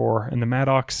 1964, and the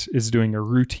Maddox is doing a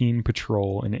routine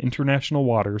patrol in international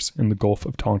waters in the Gulf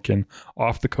of Tonkin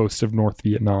off the coast of North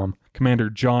Vietnam.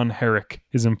 Commander John Herrick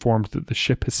is informed that the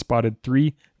ship has spotted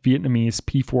 3 Vietnamese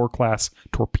P-4 class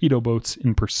torpedo boats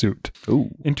in pursuit. Ooh.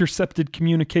 Intercepted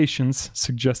communications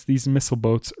suggest these missile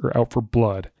boats are out for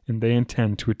blood, and they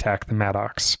intend to attack the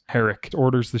Maddox. Herrick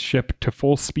orders the ship to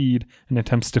full speed and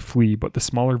attempts to flee, but the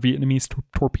smaller Vietnamese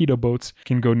torpedo boats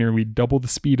can go nearly double the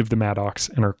speed of the Maddox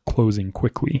and are closing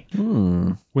quickly.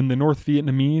 When the North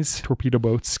Vietnamese torpedo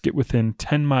boats get within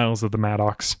 10 miles of the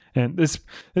Maddox, and this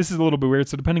is a little bit weird,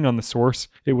 so depending on the source,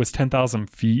 it was 10,000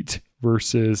 feet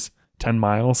versus 10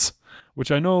 miles,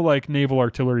 which I know like naval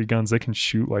artillery guns, they can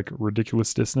shoot like a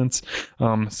ridiculous distance.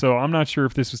 So I'm not sure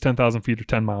if this was 10,000 feet or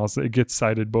 10 miles. It gets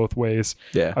cited both ways.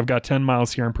 Yeah. I've got 10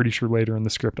 miles here. I'm pretty sure later in the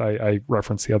script I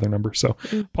reference the other number. So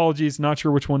apologies, not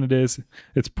sure which one it is.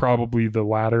 It's probably the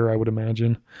latter, I would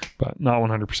imagine, but not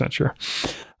 100% sure.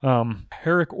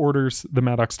 Herrick orders the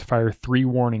Maddox to fire 3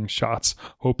 warning shots,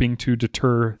 hoping to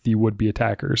deter the would-be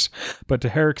attackers. But to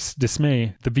Herrick's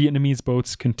dismay, the Vietnamese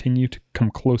boats continue to come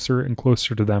closer and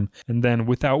closer to them, and then,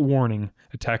 without warning,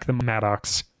 attack the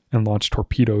Maddox and launch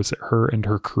torpedoes at her and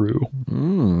her crew.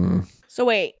 So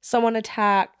wait, someone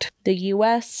attacked the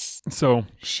U.S. So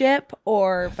ship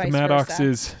or vice the Maddox versa?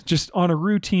 is just on a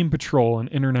routine patrol in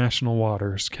international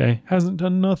waters, okay? Hasn't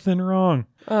done nothing wrong.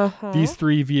 These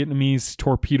 3 Vietnamese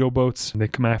torpedo boats, they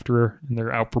come after her and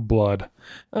they're out for blood.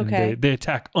 Okay. And they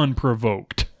attack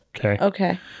unprovoked. Okay.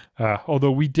 Okay.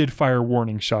 Although we did fire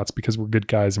warning shots because we're good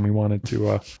guys and we wanted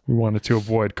to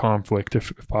avoid conflict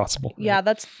if possible. Yeah,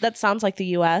 that sounds like the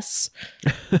U.S.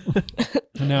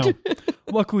 Now,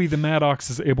 luckily, the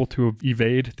Maddox is able to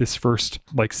evade this first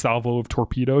salvo of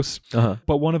torpedoes,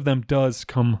 but one of them does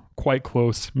come quite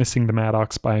close, missing the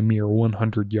Maddox by a mere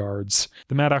 100 yards.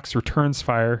 The Maddox returns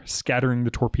fire, scattering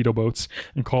the torpedo boats,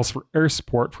 and calls for air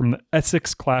support from the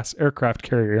Essex-class aircraft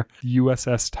carrier, the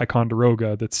USS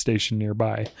Ticonderoga, that's stationed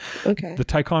nearby. Okay. The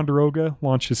Ticonderoga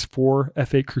launches 4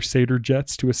 F-8 Crusader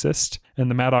jets to assist, and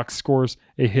the Maddox scores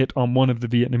a hit on one of the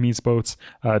Vietnamese boats,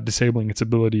 disabling its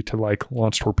ability to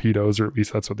launch torpedoes, or at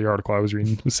least that's what the article I was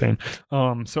reading was saying.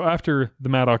 So after the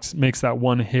Maddox makes that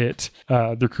one hit,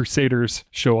 the Crusaders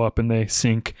show up and they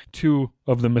sink 2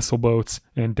 of the missile boats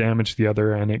and damage the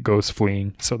other, and it goes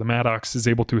fleeing. So the Maddox is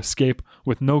able to escape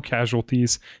with no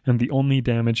casualties, and the only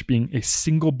damage being a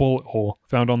single bullet hole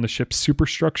found on the ship's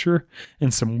superstructure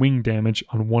and some wing damage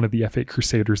on one of the F-8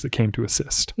 Crusaders that came to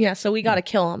assist. Yeah, so we got to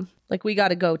kill him. Like, we got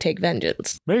to go take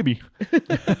vengeance. Maybe.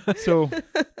 So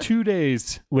 2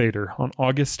 days later, on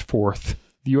August 4th,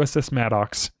 the USS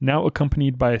Maddox, now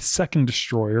accompanied by a second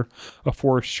destroyer, a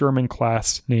Forrest Sherman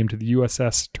class named the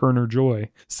USS Turner Joy,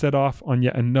 set off on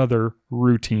yet another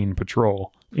routine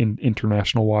patrol in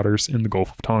international waters in the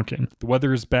Gulf of Tonkin. The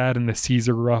weather is bad and the seas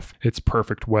are rough. It's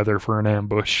perfect weather for an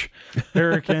ambush.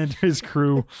 Eric and his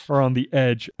crew are on the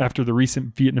edge after the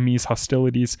recent Vietnamese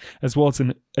hostilities, as well as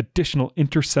an additional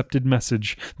intercepted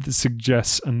message that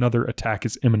suggests another attack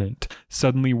is imminent.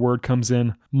 Suddenly, word comes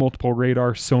in, multiple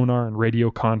radar, sonar, and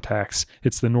radio contacts.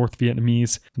 It's the North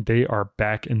Vietnamese. They are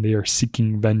back and they are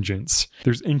seeking vengeance.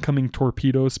 There's incoming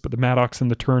torpedoes, but the Maddox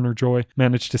and the Turner Joy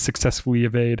manage to successfully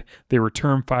evade. They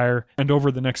return fire, and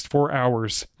over the next 4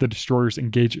 hours, the destroyers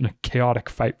engage in a chaotic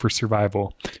fight for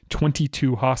survival.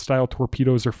 22 hostile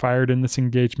torpedoes are fired in this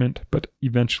engagement, but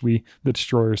eventually the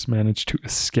destroyers manage to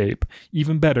escape.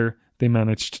 Even better, they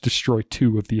managed to destroy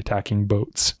 2 of the attacking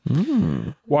boats.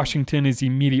 Washington is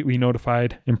immediately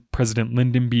notified, and President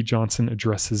Lyndon B. Johnson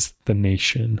addresses the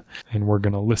nation. And we're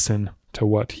going to listen to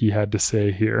what he had to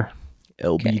say here.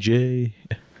 LBJ.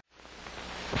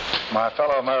 My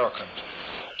fellow Americans,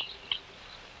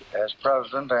 as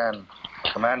President and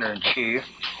Commander-in-Chief,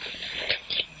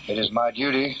 it is my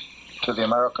duty to the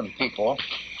American people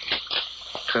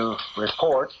to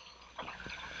report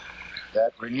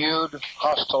that renewed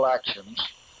hostile actions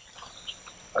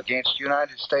against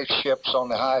United States ships on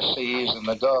the high seas in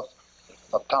the Gulf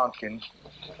of Tonkin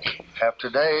have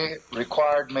today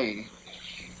required me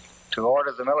to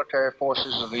order the military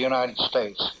forces of the United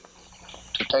States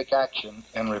to take action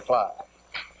in reply.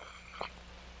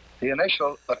 The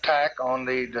initial attack on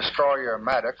the destroyer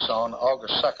Maddox on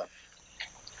August 2nd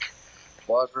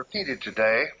was repeated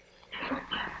today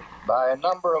by a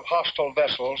number of hostile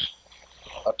vessels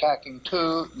attacking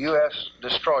 2 U.S.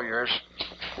 destroyers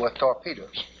with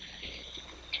torpedoes.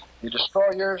 The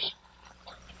destroyers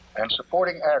and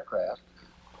supporting aircraft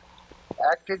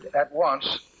acted at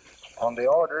once on the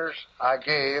orders I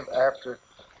gave after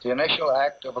the initial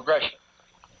act of aggression.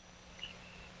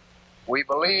 We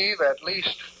believe at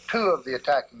least 2 of the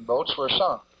attacking boats were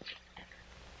sunk.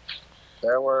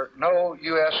 There were no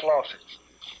U.S. losses.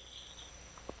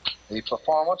 The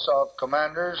performance of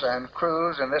commanders and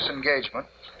crews in this engagement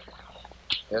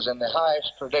is in the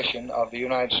highest tradition of the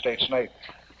United States Navy.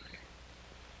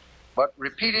 But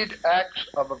repeated acts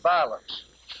of violence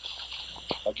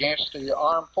against the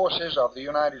armed forces of the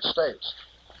United States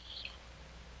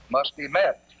must be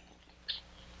met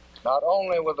not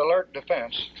only with alert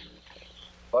defense,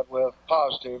 but with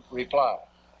positive reply.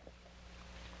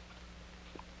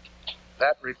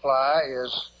 That reply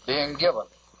is being given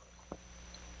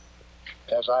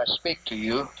as I speak to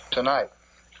you tonight.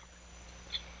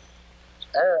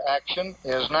 Air action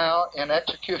is now in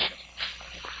execution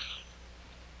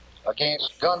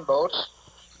against gunboats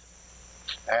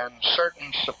and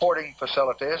certain supporting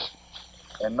facilities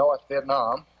in North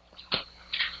Vietnam,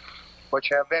 which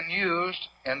have been used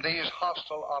in these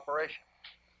hostile operations.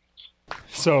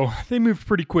 So they moved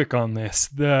pretty quick on this.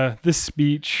 This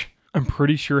speech, I'm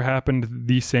pretty sure, happened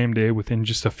the same day within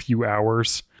just a few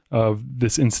hours of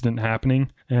this incident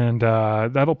happening. And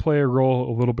that'll play a role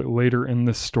a little bit later in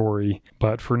the story.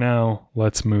 But for now,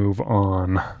 let's move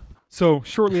on. So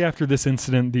shortly after this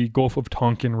incident, the Gulf of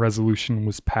Tonkin resolution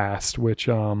was passed, which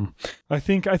I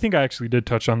think I actually did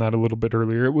touch on that a little bit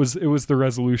earlier. It was the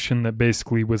resolution that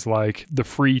basically was like the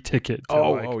free ticket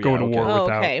to go to war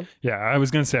without. Okay. Yeah, I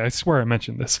was gonna say, I swear I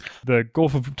mentioned this. The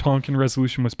Gulf of Tonkin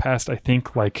resolution was passed, I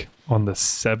think, like on the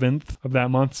 7th of that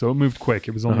month, so it moved quick.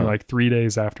 It was only like 3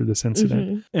 days after this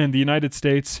incident, and the United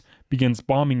States begins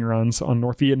bombing runs on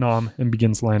North Vietnam and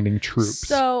begins landing troops.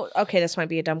 So, okay, this might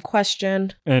be a dumb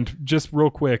question. And just real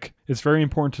quick, it's very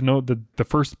important to note that the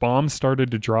first bomb started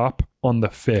to drop on the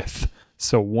 5th.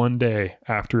 So 1 day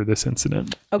after this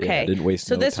incident. Okay. Yeah, didn't waste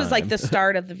so no this was time. like the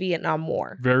start of the Vietnam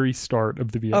War. Very start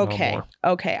of the Vietnam War.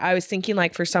 Okay. I was thinking,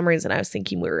 like, for some reason, I was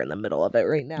thinking we were in the middle of it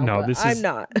right now. No, but I'm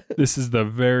not. This is the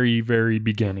very, very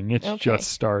beginning. It's just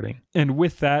starting. And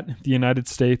with that, the United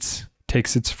States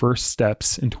takes its first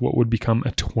steps into what would become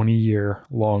a 20-year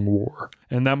long war.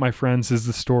 And that, my friends, is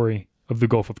the story of the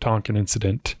Gulf of Tonkin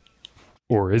incident.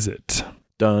 Or is it?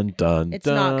 Dun, dun, It's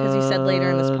not, because you said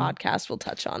later in this podcast we'll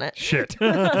touch on it. Shit.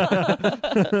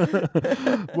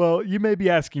 Well, you may be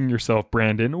asking yourself,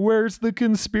 Brandon, where's the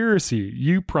conspiracy?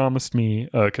 You promised me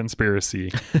a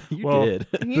conspiracy. You did.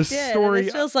 You The did. story-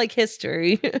 This feels like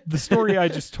history. The story I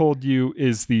just told you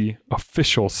is the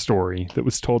official story that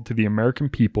was told to the American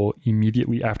people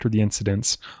immediately after the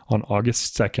incidents on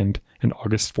August 2nd and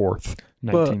August 4th,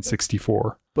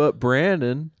 1964. But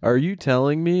Brandon, are you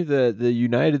telling me that the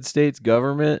United States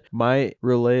government might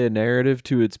relay a narrative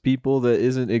to its people that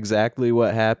isn't exactly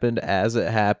what happened as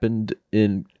it happened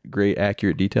in great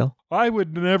accurate detail? I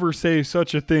would never say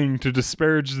such a thing to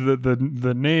disparage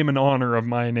the name and honor of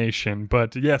my nation.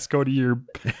 But yes, Cody, you've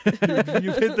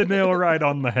hit the nail right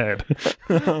on the head.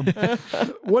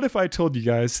 What if I told you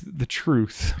guys the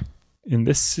truth in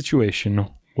this situation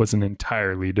was an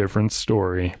entirely different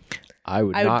story? I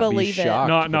would I would not be believe it. shocked.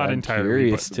 Not but I'm entirely,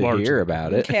 curious but to largely. hear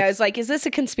about it. Okay, I was like, is this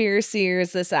a conspiracy or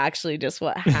is this actually just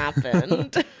what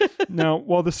happened? Now,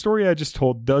 while the story I just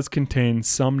told does contain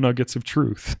some nuggets of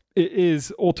truth, it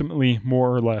is ultimately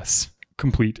more or less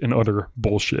complete and utter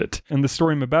bullshit. And the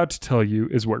story I'm about to tell you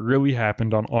is what really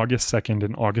happened on August 2nd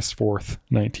and August 4th,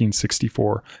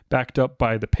 1964, backed up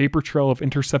by the paper trail of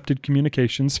intercepted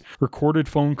communications, recorded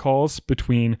phone calls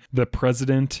between the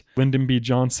President, Lyndon B.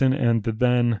 Johnson, and the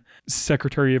then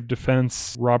Secretary of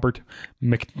Defense, Robert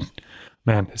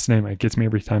Man, his name, it gets me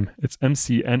every time. It's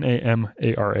McNamara.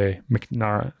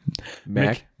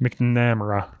 Mac-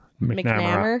 McNamara?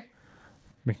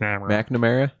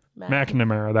 McNamara?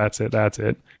 McNamara, that's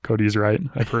it. Cody's right.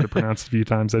 I've heard it pronounced a few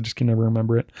times. I just can never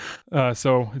remember it.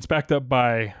 So it's backed up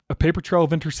by a paper trail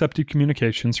of intercepted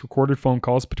communications, recorded phone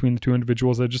calls between the two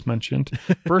individuals I just mentioned,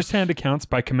 first-hand accounts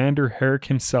by Commander Herrick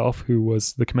himself, who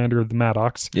was the commander of the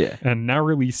Maddox, Yeah. and now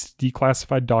released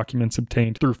declassified documents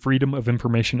obtained through Freedom of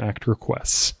Information Act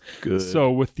requests. Good.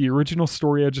 So with the original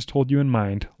story I just told you in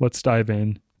mind, let's dive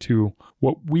in to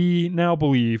what we now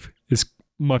believe is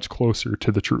much closer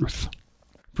to the truth.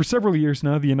 For several years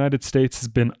now, the United States has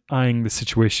been eyeing the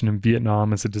situation in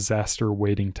Vietnam as a disaster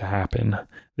waiting to happen.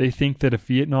 They think that if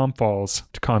Vietnam falls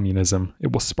to communism,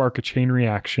 it will spark a chain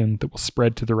reaction that will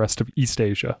spread to the rest of East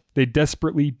Asia. They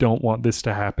desperately don't want this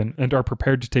to happen and are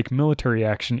prepared to take military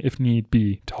action if need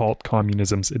be to halt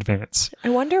communism's advance. I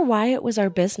wonder why it was our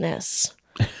business.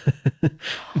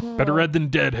 Better red than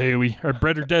dead, Haley. Or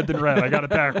better dead than red. I got it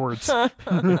backwards. I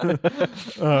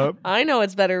know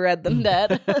it's better red than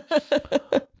dead.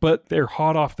 But they're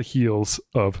hot off the heels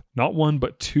of not one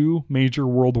but two major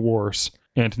world wars,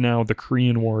 and now the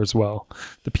Korean War as well.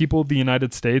 The people of the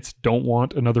United States don't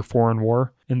want another foreign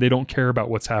war, and they don't care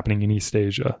about what's happening in East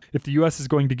Asia. If the U.S. is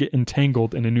going to get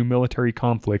entangled in a new military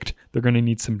conflict, they're going to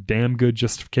need some damn good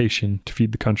justification to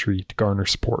feed the country to garner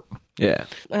support. Yeah.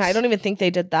 I don't even think they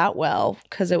did that well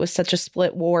because it was such a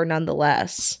split war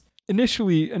nonetheless.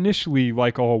 Initially,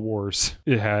 like all wars,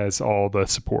 it has all the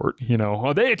support. You know,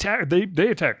 oh, they attacked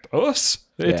us.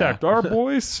 They attacked our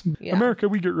boys. Yeah. America,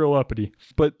 we get real uppity.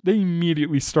 But they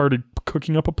immediately started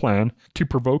cooking up a plan to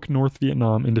provoke North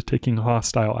Vietnam into taking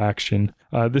hostile action.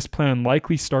 This plan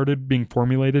likely started being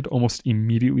formulated almost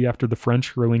immediately after the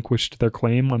French relinquished their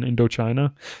claim on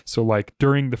Indochina. So like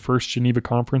during the first Geneva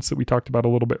conference that we talked about a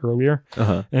little bit earlier.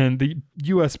 Uh-huh. And the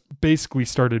U.S. basically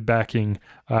started backing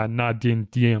Nha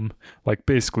Diem, like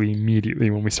basically immediately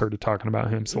when we started talking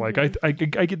about him. So like I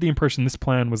get the impression this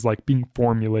plan was like being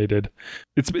formulated.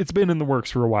 It's been in the works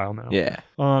for a while now. Yeah.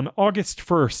 On August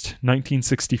 1st,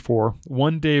 1964,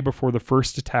 one day before the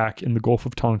first attack in the Gulf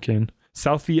of Tonkin,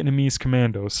 South Vietnamese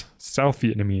commandos,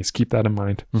 keep that in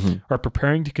mind, are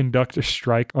preparing to conduct a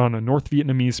strike on a North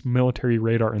Vietnamese military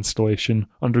radar installation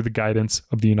under the guidance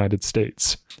of the United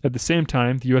States. At the same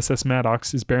time, the USS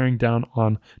Maddox is bearing down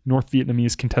on North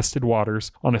Vietnamese contested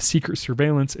waters on a secret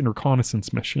surveillance and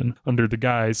reconnaissance mission under the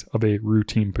guise of a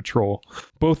routine patrol.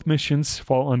 Both missions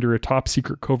fall under a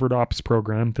top-secret covert ops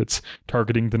program that's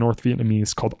targeting the North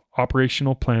Vietnamese called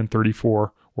Operational Plan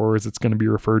 34, or as it's going to be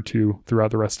referred to throughout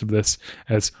the rest of this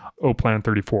as Plan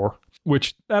 34,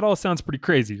 which that all sounds pretty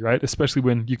crazy, right? Especially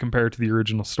when you compare it to the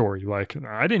original story. Like,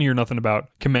 I didn't hear nothing about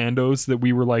commandos that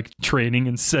we were like training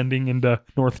and sending into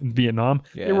North Vietnam.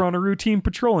 Yeah. They were on a routine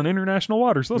patrol in international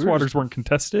waters. Those waters weren't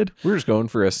contested. We're just going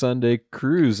for a Sunday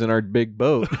cruise in our big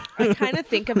boat. I kind of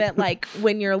think of it like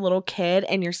when you're a little kid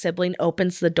and your sibling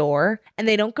opens the door and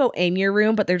they don't go in your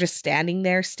room, but they're just standing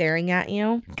there staring at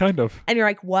you. Kind of. And you're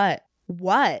like, what?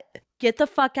 Get the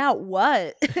fuck out.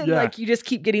 What? And Yeah. like you just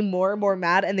keep getting more and more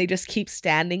mad and they just keep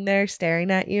standing there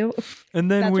staring at you.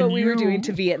 And then That's when what we were doing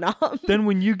to Vietnam. then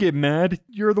when you get mad,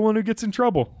 you're the one who gets in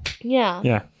trouble.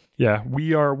 Yeah. Yeah,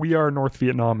 we are North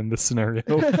Vietnam in this scenario.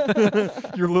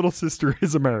 Your little sister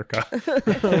is America.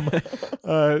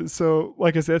 So,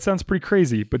 like I said, it sounds pretty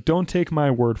crazy, but don't take my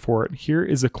word for it. Here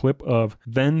is a clip of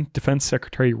then Defense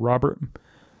Secretary Robert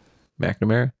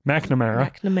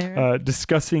McNamara.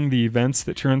 Discussing the events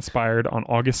that transpired on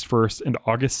August 1st and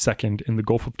August 2nd in the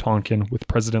Gulf of Tonkin with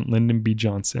President Lyndon B.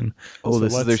 Johnson. Oh,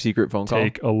 this is their secret phone call?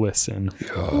 Take a listen.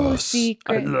 Ooh,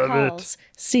 secret calls.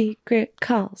 Secret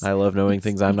calls. I love knowing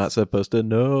things I'm not supposed to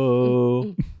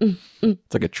know.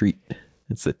 It's like a treat.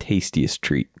 It's the tastiest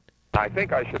treat. I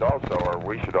think I should also, or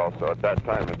we should also, at that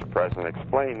time, Mr. President,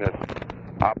 explain this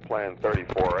Op Plan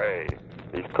 34A,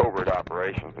 these covert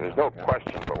operations. There's no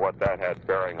question but what that had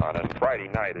bearing on it. Friday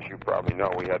night, as you probably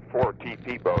know, we had 4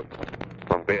 TP boats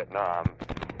from Vietnam,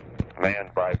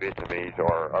 manned by Vietnamese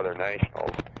or other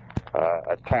nationals,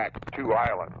 attack 2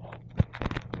 islands.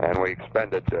 And we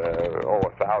expended,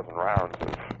 1,000 rounds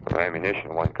of ammunition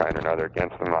of one kind or another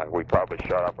against them. We probably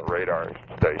shot up a radar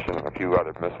station and a few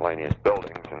other miscellaneous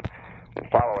buildings. And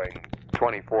following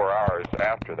 24 hours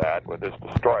after that, with this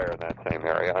destroyer in that same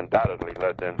area, undoubtedly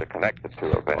led them to connect the 2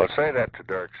 events. Well, say that to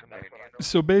Dirk.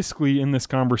 So basically, in this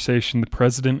conversation, the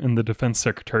president and the defense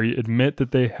secretary admit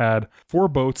that they had 4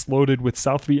 boats loaded with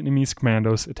South Vietnamese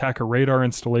commandos attack a radar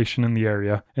installation in the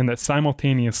area, and that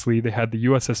simultaneously they had the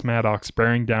USS Maddox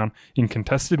bearing down in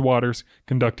contested waters,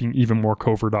 conducting even more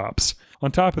covert ops.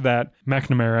 On top of that,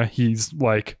 McNamara, he's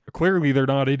like, clearly they're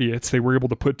not idiots. They were able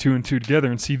to put 2 and 2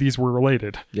 together and see these were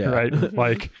related. Yeah. Right?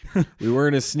 Like, we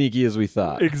weren't as sneaky as we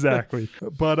thought. Exactly.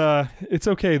 But it's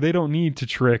okay. They don't need to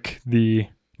trick the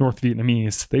North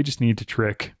Vietnamese. They just need to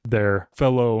trick their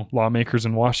fellow lawmakers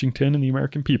in Washington and the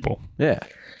American people. Yeah.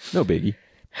 No biggie.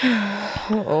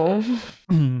 Oh,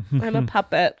 I'm a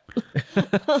puppet.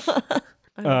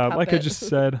 Like I just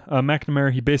said,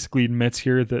 McNamara, he basically admits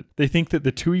here that they think that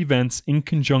the 2 events in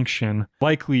conjunction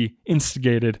likely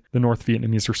instigated the North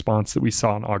Vietnamese response that we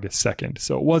saw on August 2nd.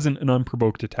 So it wasn't an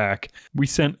unprovoked attack. We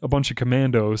sent a bunch of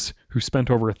commandos who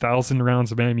spent over 1,000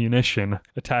 rounds of ammunition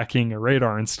attacking a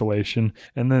radar installation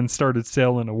and then started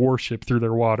sailing a warship through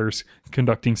their waters,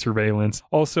 conducting surveillance.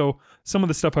 Also, some of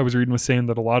the stuff I was reading was saying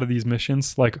that a lot of these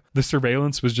missions, like the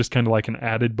surveillance was just kind of like an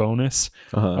added bonus.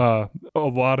 A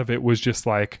lot of it was just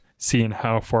like seeing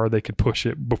how far they could push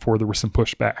it before there was some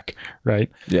pushback,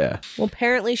 right? Yeah. Well,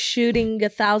 apparently shooting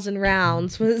 1,000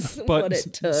 rounds was what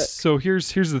it took. So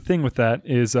here's the thing with that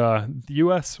is the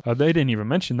U.S. They didn't even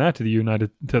mention that to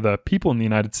the people in the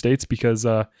United States because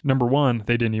number one,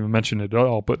 they didn't even mention it at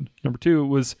all. But number 2, it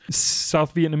was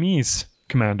South Vietnamese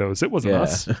commandos. It wasn't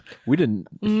us. We didn't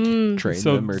train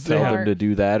them or tell them to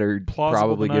do that or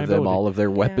probably give them all of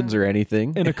their weapons or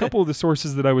anything. And a couple of the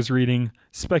sources that I was reading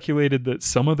speculated that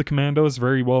some of the commandos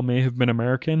very well may have been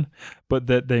American, but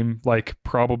that they like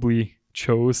probably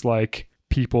chose like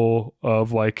people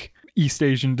of like East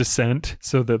Asian descent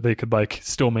so that they could like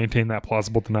still maintain that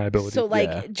plausible deniability. So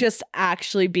like just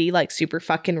actually be like super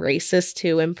fucking racist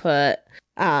too and put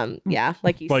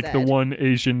like you like said. The one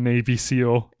Asian Navy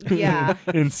SEAL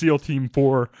in SEAL Team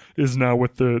 4 is now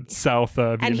with the South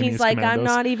Vietnamese and he's like, commandos. I'm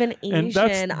not even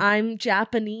Asian, I'm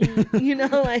Japanese,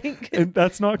 like. And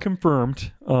that's not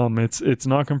confirmed. It's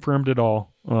not confirmed at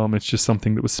all. It's just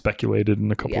something that was speculated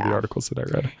in a couple of the articles that I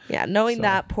read. Yeah, knowing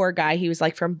that poor guy, he was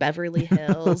like from Beverly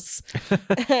Hills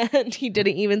and he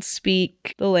didn't even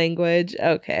speak the language.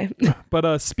 Okay.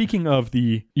 But speaking of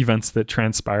the events that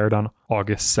transpired on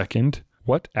August 2nd,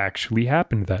 what actually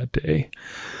happened that day?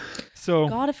 So,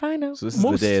 God, if I know. So this is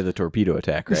the day of the torpedo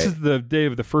attack, right? This is the day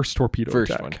of the first torpedo attack.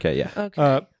 First one, okay, yeah.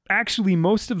 Okay. Actually,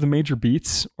 most of the major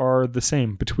beats are the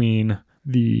same between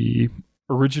the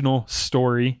original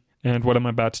story and what I'm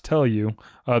about to tell you.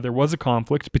 There was a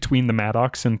conflict between the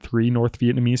Maddox and 3 North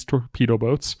Vietnamese torpedo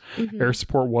boats. Air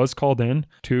support was called in.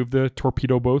 2 of the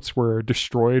torpedo boats were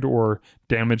destroyed or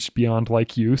damaged beyond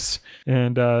like use.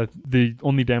 And the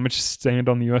only damage sustained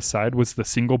on the U.S. side was the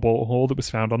single bullet hole that was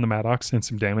found on the Maddox and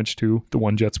some damage to the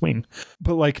one jet's wing.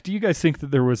 But like, do you guys think that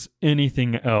there was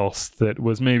anything else that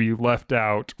was maybe left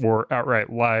out or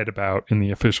outright lied about in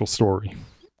the official story?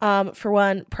 For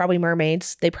one, probably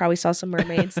mermaids. They probably saw some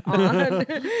mermaids on.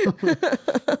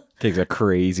 Takes a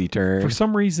crazy turn. For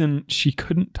some reason, she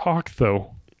couldn't talk,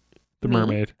 though. The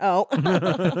mermaid. Oh.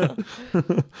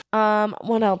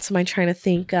 What else am I trying to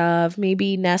think of?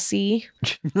 Maybe Nessie.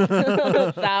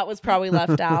 That was probably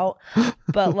left out.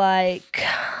 But like,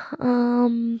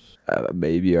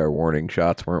 maybe our warning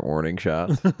shots weren't warning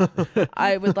shots.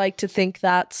 I would like to think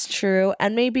that's true.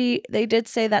 And maybe they did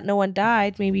say that no one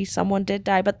died. Maybe someone did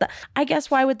die. But I guess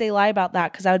why would they lie about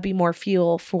that? Because that would be more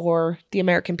fuel for the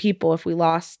American people if we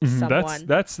lost someone.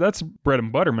 That's bread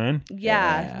and butter, man.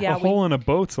 Yeah. A hole in a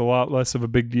boat's a lot less of a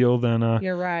big deal than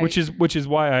you're right. Which is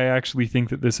why I actually think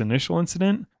that this initial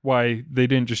incident why they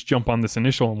didn't just jump on this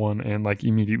initial one and like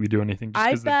immediately do anything, just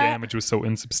because the damage was so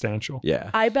insubstantial. Yeah.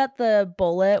 I bet the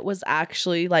bullet was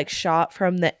actually like shot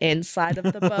from the inside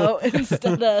of the boat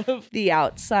instead of the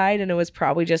outside, and it was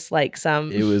probably just like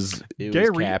some. It was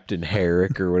Captain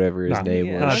Herrick or whatever his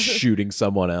name was shooting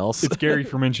someone else. It's Gary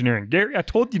from engineering. Gary, I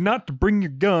told you not to bring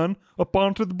your gun up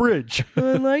onto the bridge.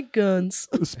 I like guns,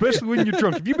 especially when you're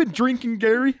drunk. Have you been drinking,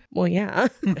 Gary? Well, yeah.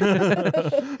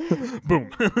 Boom.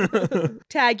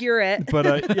 Tag, you're it.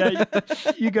 But yeah,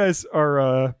 you guys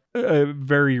are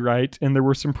very right, and there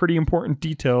were some pretty important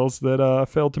details that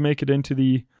failed to make it into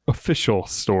the official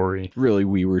story. Really,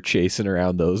 we were chasing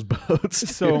around those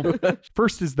boats. So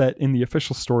first is that in the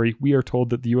official story, we are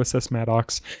told that the USS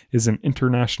Maddox is in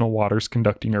international waters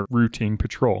conducting a routine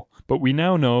patrol. But we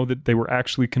now know that they were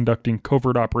actually conducting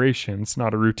covert operations,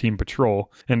 not a routine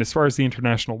patrol. And as far as the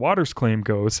international waters claim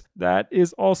goes, that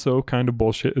is also kind of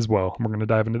bullshit as well. We're going to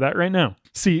dive into that right now.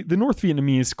 See, the North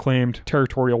Vietnamese claimed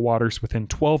territorial waters within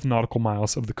 12 nautical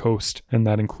miles of the coast, and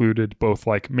that included both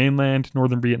like mainland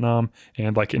northern Vietnam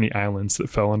and like any islands that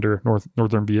fell under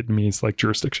northern Vietnamese like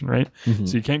jurisdiction, right? Mm-hmm.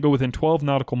 So you can't go within 12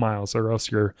 nautical miles or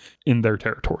else you're in their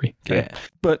territory. Okay. Yeah.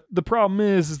 But the problem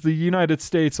is the United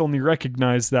States only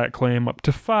recognized that claim up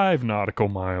to 5 nautical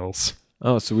miles.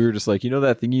 Oh, so we were just like, you know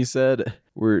that thing you said?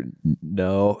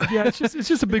 No. Yeah, it's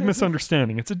just a big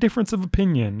misunderstanding. It's a difference of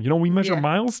opinion. You know, we measure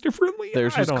miles differently.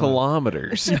 Theirs was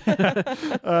kilometers.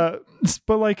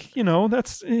 But like, you know,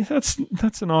 that's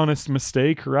an honest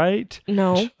mistake, right?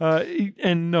 No.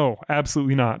 And no,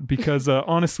 absolutely not. Because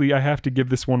honestly, I have to give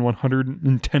this one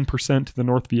 110% to the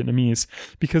North Vietnamese,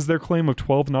 because their claim of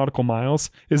 12 nautical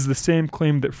miles is the same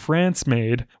claim that France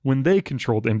made when they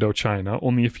controlled Indochina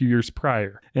only a few years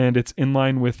prior. And it's in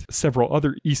line with several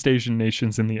other East Asian nations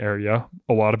in the area.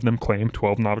 A lot of them claim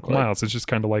 12 nautical miles. It's just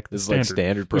kind of like the standard. Like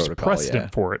standard protocol. There's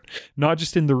precedent for it. Not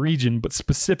just in the region, but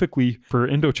specifically for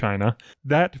Indochina.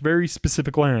 That very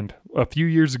specific land, a few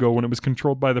years ago when it was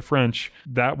controlled by the French,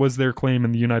 that was their claim,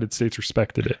 and the United States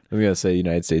respected it. I'm going to say the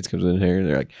United States comes in here and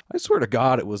they're like, I swear to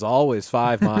God, it was always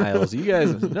 5 miles. You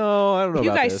guys, no, I don't know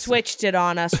you about guys this. Switched it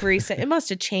on us recent. It must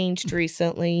have changed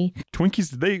recently.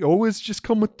 Twinkies, did they always just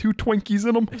come with 2 Twinkies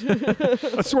in them?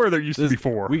 I swear there used to be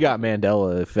 4. We got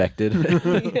Mandela affected.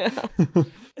 Yeah.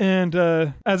 And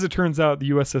as it turns out,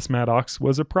 the USS Maddox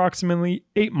was approximately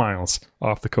 8 miles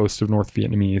off the coast of North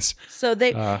Vietnamese. So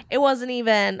it wasn't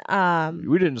even...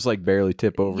 we didn't just like barely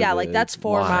tip over. Yeah, like that's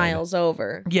 4 miles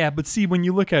over. Yeah, but see, when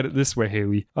you look at it this way,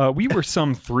 Haley, we were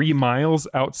some 3 miles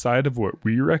outside of what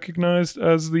we recognized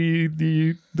as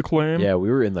the claim. Yeah, we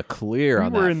were in the clear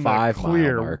on that 5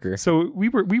 mile marker. So we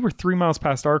were 3 miles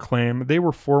past our claim. They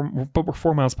were 4, but we're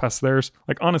 4 miles past theirs.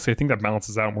 Like, honestly, I think that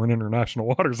balances out. We're in international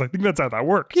waters. I think that's how that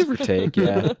works. Give or take,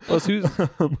 yeah. Plus, who's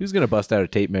going to bust out a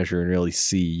tape measure and really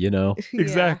see, you know?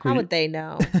 Exactly. How would they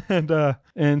know?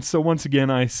 And so once again,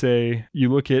 I say you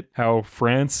look at how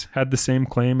France had the same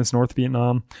claim as North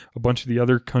Vietnam, a bunch of the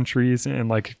other countries, and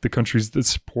like the countries that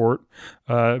support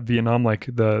Vietnam, like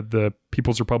the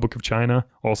People's Republic of China,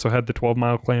 also had the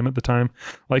 12-mile claim at the time.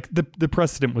 Like the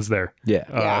precedent was there.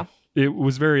 Yeah. It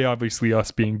was very obviously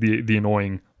us being the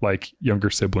annoying, like, younger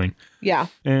sibling. Yeah.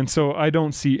 And so I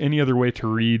don't see any other way to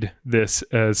read this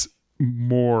as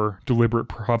more deliberate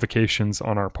provocations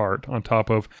on our part, on top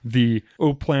of the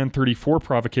Plan 34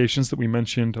 provocations that we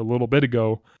mentioned a little bit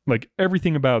ago. Like,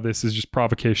 everything about this is just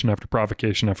provocation after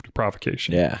provocation after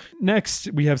provocation. Yeah.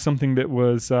 Next, we have something that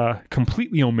was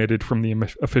completely omitted from the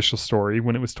official story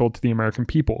when it was told to the American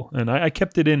people. And I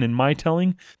kept it in my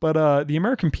telling, but the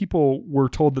American people were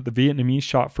told that the Vietnamese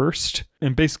shot first.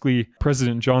 And basically,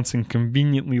 President Johnson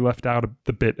conveniently left out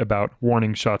the bit about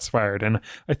warning shots fired. And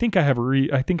I think I have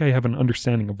an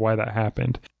understanding of why that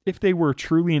happened. If they were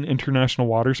truly in international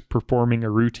waters performing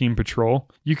a routine patrol,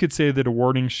 you could say that a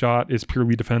warning shot is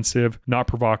purely defensive, not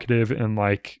provocative, and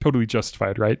like totally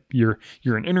justified, right? You're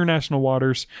in international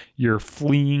waters, you're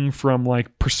fleeing from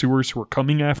like pursuers who are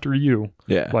coming after you.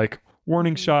 Yeah. Like,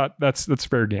 warning shot, that's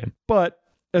fair game. But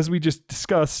as we just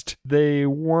discussed, they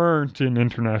weren't in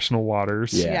international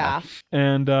waters. Yeah.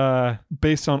 And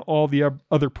based on all the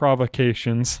other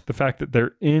provocations, the fact that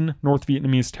they're in North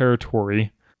Vietnamese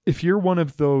territory, if you're one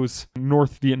of those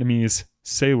North Vietnamese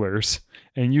sailors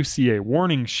and you see a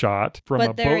warning shot from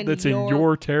a boat that's in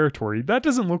your territory, that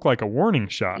doesn't look like a warning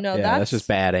shot. No, that's just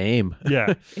bad aim.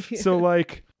 Yeah. So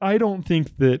like, I don't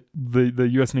think that the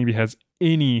U.S. Navy has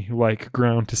any like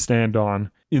ground to stand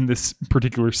on in this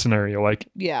particular scenario. Like,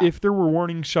 Yeah. if there were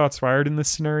warning shots fired in this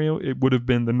scenario, it would have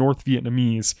been the North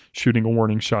Vietnamese shooting a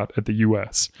warning shot at the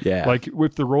U.S. Yeah. Like,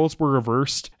 if the roles were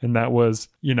reversed and that was,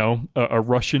 a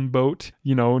Russian boat,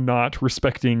 not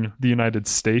respecting the United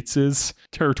States'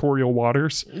 territorial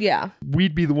waters, Yeah.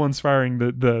 we'd be the ones firing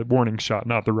the warning shot,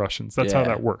 not the Russians. That's how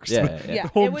that works. Yeah, The Yeah.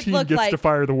 home It would team look gets like to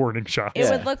fire the warning shots. It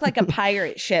would look like a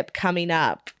pirate ship coming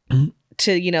up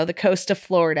to, the coast of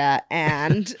Florida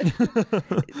and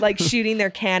like shooting their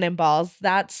cannonballs.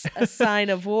 That's a sign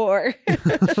of war.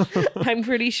 I'm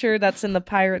pretty sure that's in the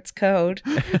Pirates Code.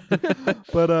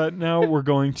 But now we're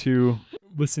going to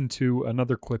listen to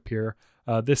another clip here.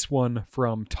 This one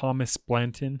from Thomas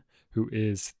Blanton, who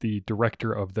is the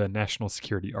director of the National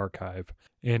Security Archive.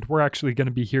 And we're actually going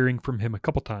to be hearing from him a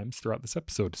couple times throughout this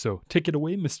episode. So take it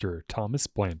away, Mr. Thomas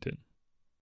Blanton.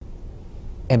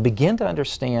 And begin to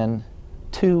understand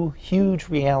two huge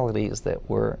realities that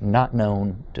were not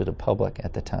known to the public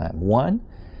at the time. One,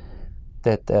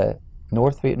 that the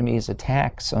North Vietnamese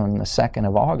attacks on the 2nd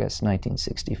of August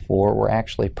 1964 were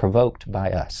actually provoked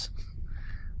by us.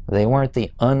 They weren't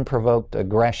the unprovoked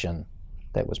aggression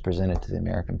that was presented to the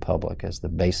American public as the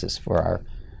basis for our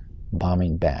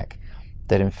bombing back.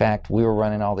 That in fact we were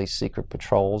running all these secret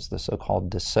patrols, the so-called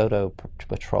DeSoto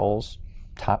patrols,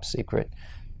 top secret,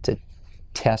 to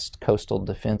test coastal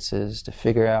defenses, to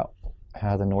figure out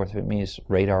how the North Vietnamese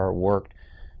radar worked,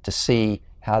 to see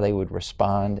how they would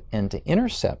respond, and to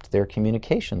intercept their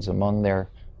communications among their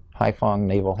Haiphong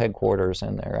naval headquarters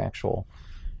and their actual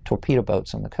torpedo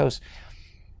boats on the coast,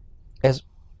 as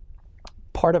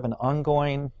part of an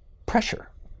ongoing pressure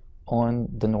on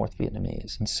the North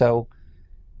Vietnamese. And so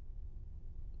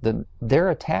their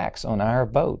attacks on our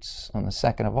boats on the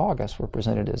 2nd of August were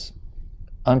presented as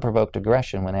unprovoked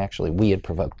aggression when actually we had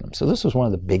provoked them. So this was one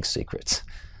of the big secrets.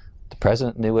 The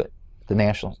president knew it,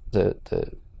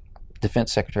 the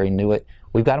defense secretary knew it.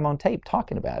 We've got him on tape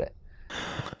talking about it.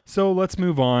 So let's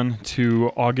move on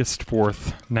to August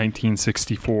 4th,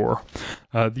 1964.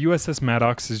 The USS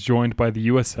Maddox is joined by the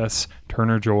USS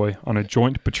Turner Joy on a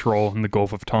joint patrol in the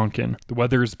Gulf of Tonkin. The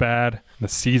weather is bad, the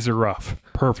seas are rough.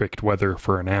 Perfect weather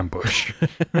for an ambush.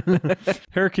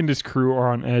 Herrick and his crew are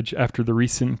on edge after the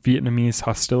recent Vietnamese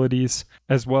hostilities,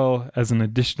 as well as an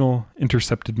additional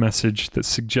intercepted message that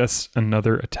suggests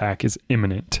another attack is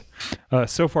imminent.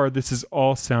 So far, this is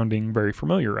all sounding very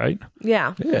familiar, right?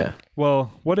 Yeah. Yeah.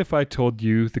 Well, what if I told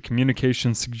you the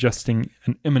communication suggesting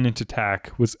an imminent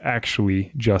attack was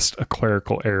actually just a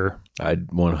clerical error? I'd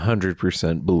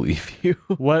 100% believe you.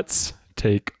 Let's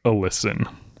take a listen.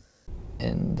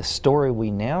 And the story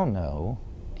we now know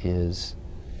is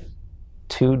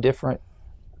two different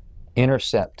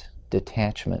intercept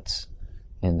detachments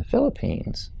in the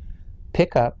Philippines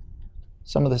pick up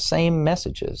some of the same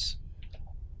messages,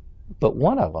 but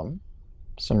one of them,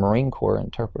 some Marine Corps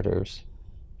interpreters,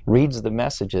 reads the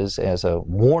messages as a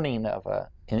warning of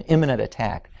an imminent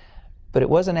attack, but it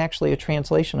wasn't actually a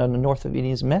translation of the North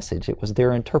Vietnamese message. It was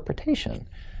their interpretation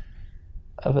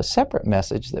of a separate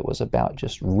message that was about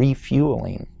just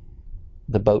refueling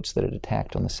the boats that had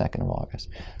attacked on the 2nd of August.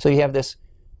 So you have this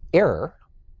error,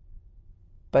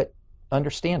 but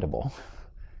understandable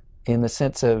in the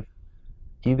sense of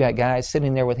you got guys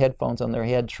sitting there with headphones on their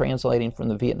head translating from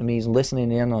the Vietnamese,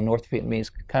 listening in on North Vietnamese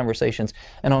conversations,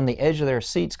 and on the edge of their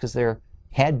seats because there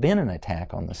had been an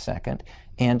attack on the 2nd,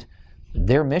 and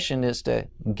their mission is to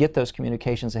get those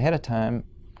communications ahead of time,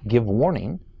 give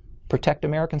warning, protect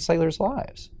American sailors'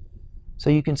 lives.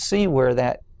 So you can see where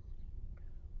that,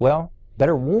 well,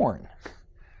 better warn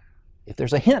if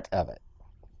there's a hint of it.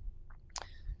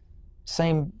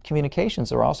 Same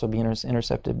communications are also being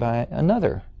intercepted by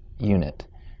another unit,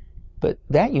 but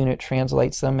that unit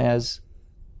translates them as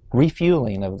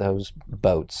refueling of those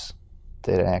boats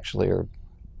that actually are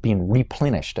being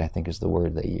replenished, I think is the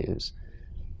word they use.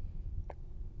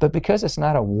 But because it's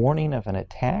not a warning of an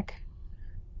attack,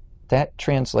 that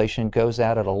translation goes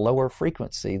out at a lower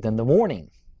frequency than the warning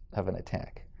of an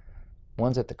attack.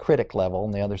 One's at the critic level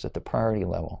and the other's at the priority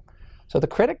level. So the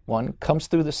critic one comes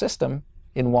through the system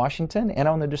in Washington and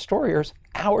on the destroyers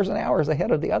hours and hours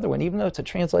ahead of the other one, even though it's a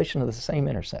translation of the same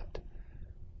intercept.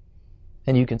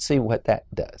 And you can see what that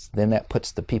does. Then that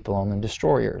puts the people on the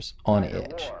destroyers on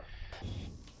edge.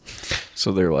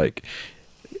 So they're like,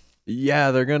 yeah,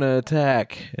 they're going to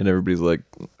attack. And everybody's like,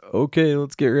 okay,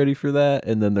 let's get ready for that.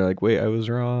 And then they're like, wait, I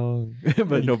was wrong.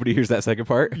 But nobody hears that second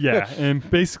part. Yeah, and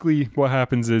basically what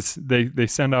happens is they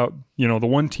send out, the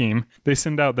one team, they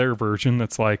send out their version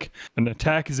that's like, an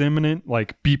attack is imminent,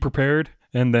 like, be prepared.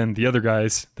 And then the other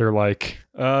guys, they're like,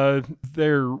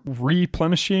 they're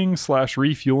replenishing /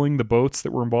 refueling the boats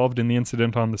that were involved in the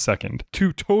incident on the 2nd.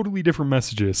 2 totally different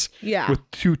messages. Yeah. With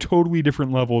 2 totally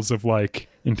different levels of like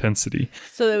intensity.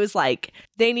 So it was like,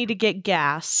 they need to get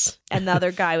gas. And the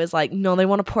other guy was like, no, they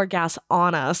want to pour gas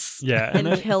on us. Yeah.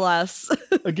 And kill us.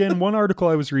 Again, one article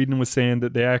I was reading was saying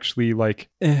that they actually like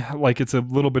it's a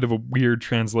little bit of a weird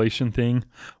translation thing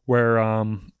where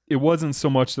it wasn't so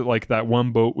much that like that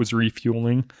one boat was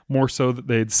refueling, more so that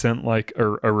they had sent like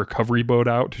a recovery boat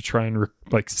out to try and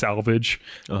salvage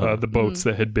the boats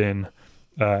that had been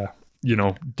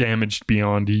damaged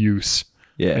beyond use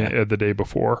the day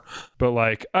before. But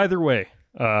like either way,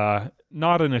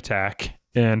 not an attack.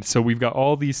 And so we've got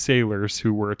all these sailors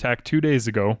who were attacked 2 days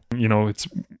ago. It's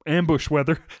ambush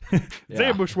weather. It's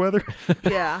ambush weather.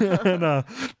 Yeah. And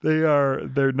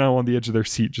they're now on the edge of their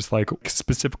seat, just like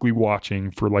specifically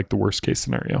watching for like the worst case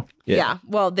scenario. Yeah.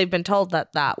 Well, they've been told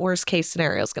that worst case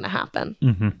scenario is going to happen.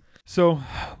 Mm-hmm. So,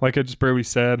 like I just barely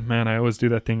said, man, I always do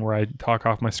that thing where I talk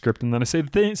off my script and then I say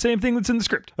the same thing that's in the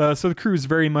script. So the crew is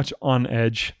very much on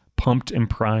edge, pumped and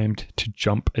primed to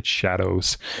jump at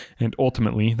shadows. And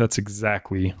ultimately, that's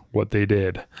exactly what they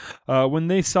did. When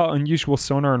they saw unusual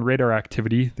sonar and radar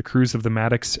activity, the crews of the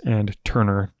Maddox and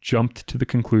Turner jumped to the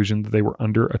conclusion that they were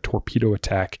under a torpedo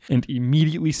attack and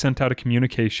immediately sent out a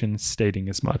communication stating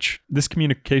as much. This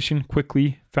communication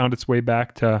quickly found its way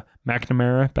back to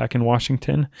McNamara back in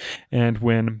Washington, and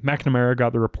when McNamara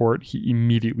got the report, he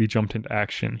immediately jumped into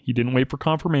action. He didn't wait for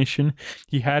confirmation.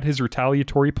 He had his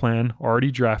retaliatory plan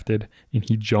already drafted, and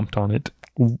he jumped on it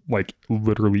like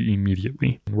literally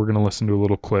immediately. And we're going to listen to a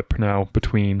little clip now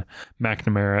between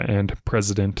McNamara and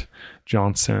President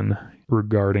Johnson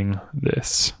regarding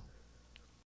this.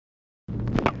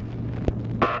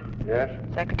 Yes?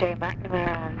 Secretary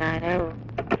McNamara on 9-0.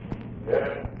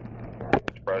 Yes.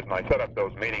 Mr. President, I set up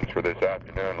those meetings for this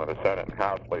afternoon with the Senate and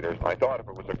House leaders, and I thought if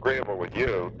it was agreeable with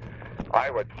you, I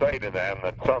would say to them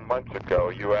that some months ago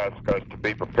you asked us to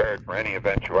be prepared for any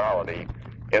eventuality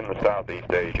in the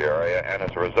Southeast Asia area, and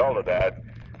as a result of that,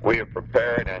 we have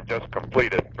prepared and just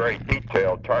completed very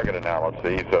detailed target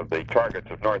analyses of the targets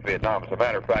of North Vietnam. As a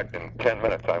matter of fact, in 10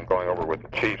 minutes I'm going over with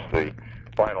the chiefs the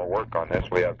final work on this.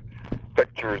 We have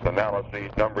pictures,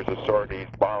 analyses, numbers of sorties,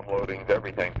 bomb loadings,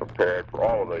 everything prepared for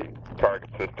all of the target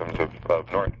systems of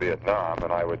North Vietnam,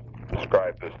 and I would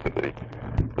describe this to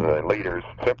the leaders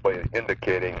simply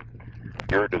indicating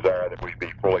your desire that we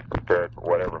be fully prepared for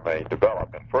whatever may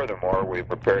develop. And furthermore, we've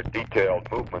prepared detailed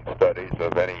movement studies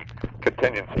of any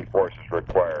contingency forces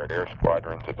required, air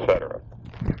squadrons, etc.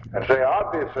 And say,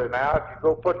 obviously now, if you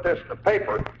go put this in the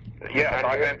paper,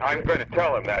 and I'm going to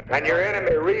tell him that. and your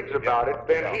enemy reads about it,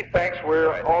 then he thinks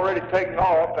we're already taking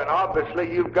off, and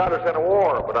obviously you've got us in a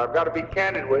war. But I've got to be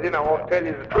candid with you, and I won't tell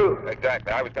you the truth.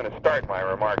 Exactly. I was going to start my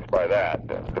remarks by that,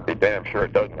 to be damn sure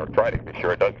it doesn't, or try to be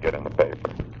sure it doesn't get in the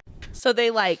paper. So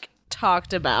they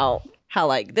talked about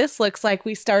how this looks like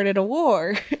we started a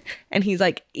war. And he's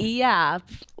like, yeah,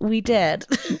 we did.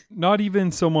 Not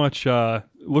even so much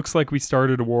looks like we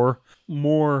started a war,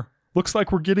 more looks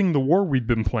like we're getting the war we've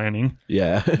been planning.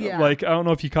 Yeah. Yeah. I don't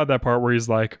know if you caught that part where he's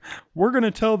like, we're going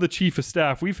to tell the chief of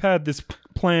staff, we've had this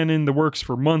plan in the works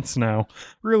for months now.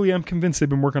 Really, I'm convinced they've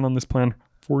been working on this plan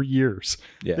for years.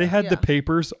 Yeah. They had the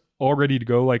papers all ready to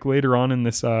go. Later on in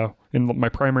this in my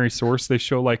primary source, they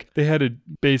show they had a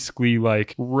basically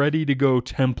ready to go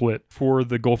template for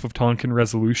the Gulf of Tonkin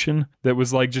resolution that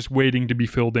was just waiting to be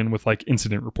filled in with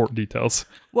incident report details.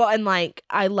 Well, and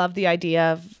I love the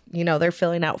idea of, they're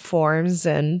filling out forms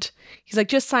and he's like,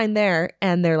 just sign there.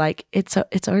 And they're like, it's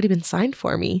already been signed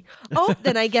for me. Oh,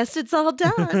 then I guess it's all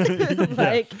done.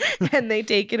 And they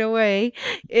take it away.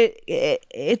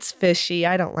 It's fishy.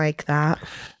 I don't like that.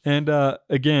 And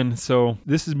again, so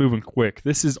this is moving quick.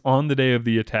 This is on the day of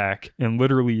the attack, and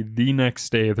literally the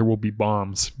next day there will be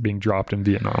bombs being dropped in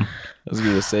Vietnam. I was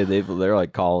going to say they're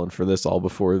calling for this all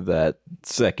before that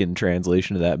second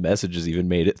translation of that message has even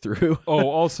made it through. Oh,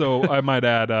 also, I might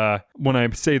add, when I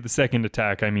say the second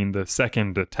attack, I mean the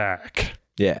second attack.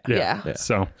 Yeah.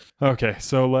 So, okay,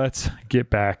 so let's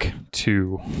get back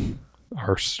to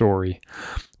our story.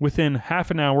 Within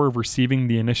half an hour of receiving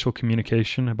the initial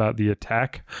communication about the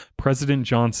attack, President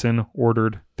Johnson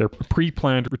ordered their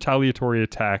pre-planned retaliatory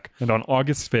attack, and on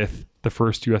August 5th, the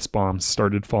first U.S. bombs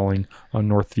started falling on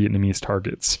North Vietnamese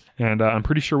targets. And I'm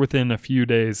pretty sure within a few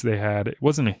days they had, it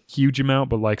wasn't a huge amount,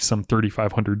 but some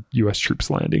 3,500 U.S. troops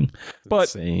landing.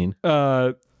 But insane.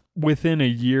 Within a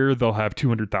year, they'll have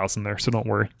 200,000 there, so don't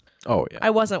worry. Oh, yeah. I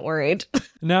wasn't worried.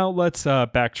 Now let's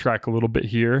backtrack a little bit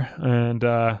here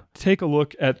and take a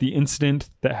look at the incident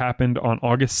that happened on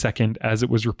August 2nd as it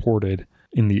was reported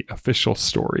in the official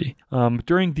story.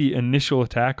 During the initial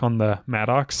attack on the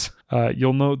Maddox,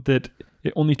 you'll note that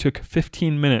it only took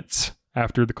 15 minutes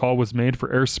after the call was made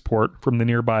for air support from the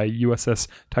nearby USS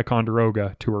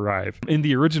Ticonderoga to arrive. In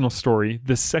the original story,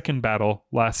 the second battle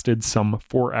lasted some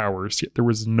 4 hours, yet there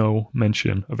was no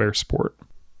mention of air support.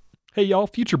 Hey y'all,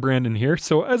 Future Brandon here.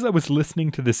 So as I was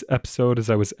listening to this episode, as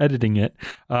I was editing it,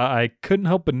 I couldn't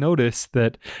help but notice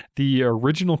that the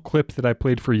original clip that I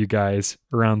played for you guys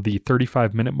around the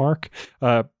 35-minute mark,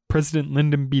 President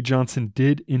Lyndon B. Johnson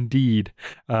did indeed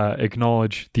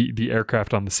acknowledge the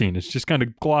aircraft on the scene. It's just kind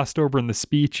of glossed over in the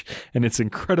speech, and it's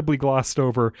incredibly glossed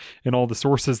over in all the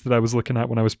sources that I was looking at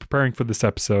when I was preparing for this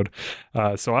episode.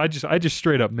 So I just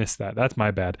straight up missed that. That's my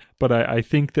bad. But I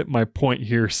think that my point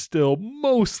here still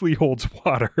mostly holds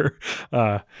water,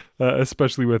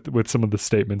 especially with some of the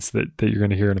statements that you're going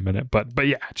to hear in a minute. But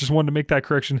yeah, just wanted to make that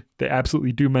correction. They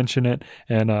absolutely do mention it,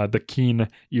 and the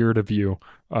keen-eared of you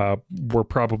we're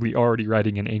probably already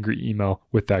writing an angry email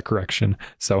with that correction.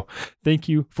 So thank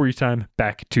you for your time.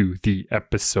 Back to the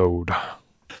episode.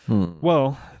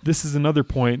 Well, this is another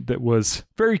point that was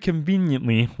very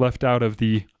conveniently left out of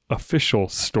the official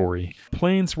story.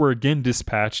 Planes were again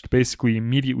dispatched basically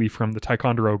immediately from the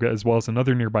Ticonderoga, as well as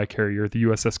another nearby carrier, the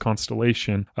USS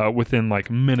Constellation, within like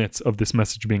minutes of this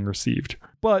message being received.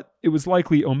 But it was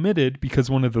likely omitted because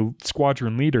one of the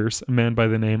squadron leaders, a man by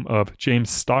the name of James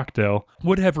Stockdale,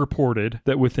 would have reported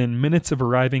that within minutes of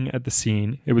arriving at the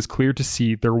scene, it was clear to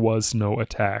see there was no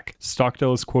attack.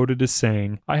 Stockdale is quoted as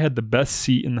saying, "I had the best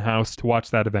seat in the house to watch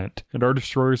that event, and our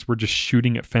destroyers were just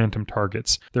shooting at phantom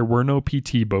targets. There were no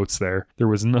PT boats there. There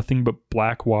was nothing but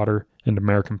black water and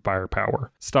American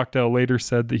firepower." Stockdale later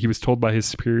said that he was told by his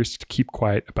superiors to keep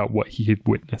quiet about what he had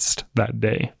witnessed that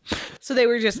day. So they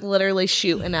were just literally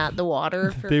shooting at the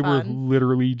water for They fun? were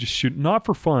literally just shooting, not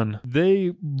for fun.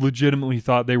 They legitimately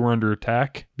thought they were under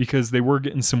attack because they were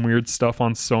getting some weird stuff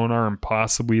on sonar, and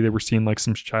possibly they were seeing like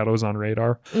some shadows on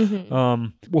radar.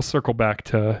 We'll circle back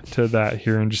to that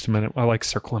here in just a minute. I like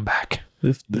circling back.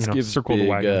 This gives circle the big,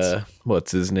 wagons.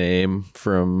 what's his name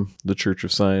from the Church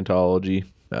of Scientology?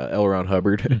 L. Ron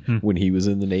Hubbard when he was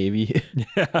in the Navy.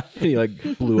 Yeah. He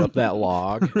like blew up that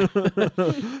log.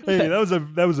 Hey,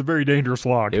 that was a very dangerous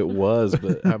log. It was,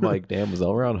 but I'm like, damn, was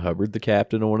L. Ron Hubbard the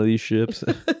captain of one of these ships?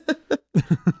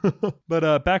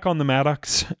 But back on the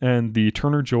Maddox and the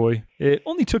Turner Joy, it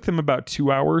only took them about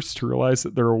 2 hours to realize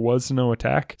that there was no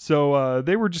attack. So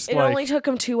they were just It only took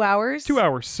them 2 hours? 2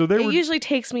 hours. So they were. It usually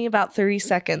takes me about 30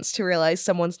 seconds to realize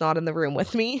someone's not in the room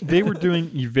with me. They were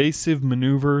doing evasive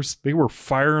maneuvers. They were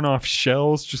firing off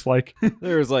shells, just like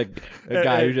There was like a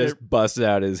guy who just busted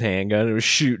out his handgun and was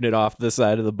shooting it off the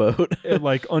side of the boat.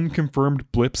 like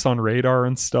unconfirmed blips on radar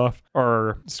and stuff.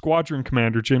 Our squadron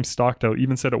commander, James Stockdale,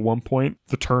 even said at one point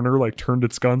the Turner like turned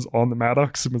its guns on the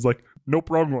Maddox and was like, "Nope,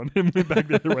 wrong one," and went back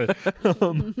the other way.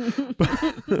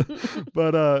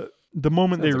 But the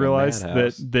moment they realized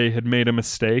that they had made a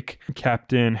mistake,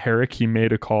 Captain Herrick, he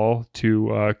made a call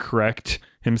to correct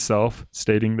himself,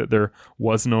 stating that there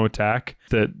was no attack,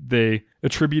 that they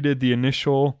attributed the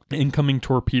initial incoming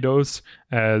torpedoes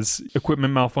as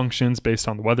equipment malfunctions based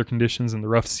on the weather conditions and the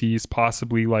rough seas,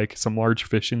 possibly like some large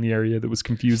fish in the area that was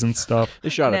confusing stuff. They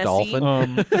shot a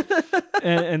dolphin.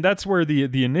 And that's where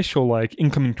the initial like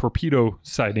incoming torpedo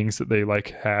sightings that they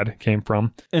like had came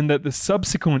from, and that the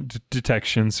subsequent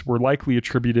detections were likely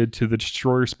attributed to the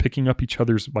destroyers picking up each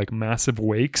other's like massive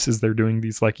wakes as they're doing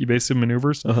these like evasive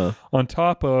maneuvers on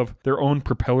top of their own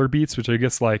propeller beats, which I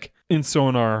guess like in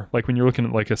sonar, like when you're looking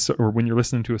at like or when you're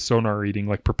listening to a sonar reading,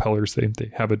 like propellers, they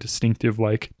have a distinctive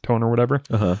like tone or whatever.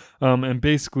 And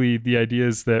basically the idea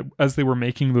is that as they were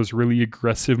making those really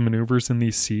aggressive maneuvers in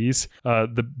these seas,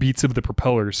 the beats of the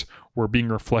propellers were being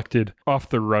reflected off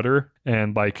the rudder,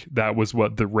 and like that was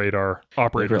what the radar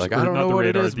operators like, I don't know what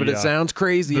it is, but it sounds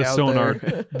crazy out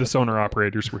there. The sonar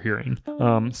operators were hearing.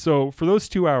 So for those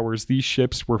 2 hours, these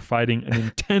ships were fighting an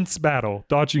intense battle,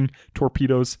 dodging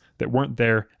torpedoes that weren't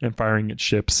there and firing at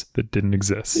ships that didn't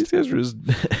exist. These guys were just,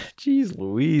 geez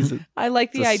Louise. I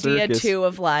like the idea circus. too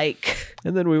of like,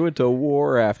 and then we went to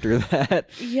war after that.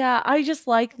 Yeah, I just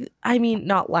like, I mean,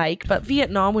 not like, but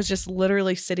Vietnam was just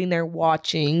literally sitting there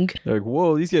watching. They're like,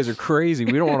 whoa, these guys are crazy.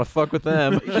 We don't want to fuck with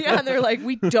them. Yeah, and they're like,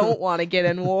 we don't want to get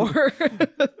in war.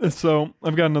 So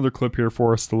I've got another clip here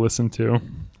for us to listen to.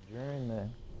 During the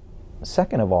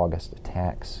 2nd of August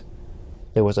attacks,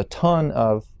 there was a ton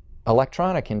of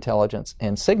electronic intelligence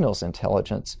and signals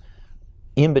intelligence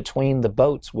in between the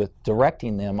boats, with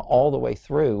directing them all the way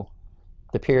through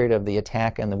the period of the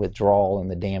attack and the withdrawal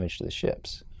and the damage to the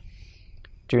ships.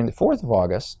 During the 4th of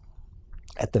August,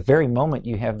 at the very moment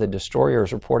you have the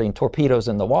destroyers reporting torpedoes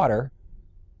in the water,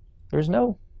 There's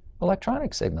no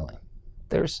electronic signaling.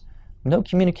 There's no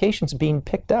communications being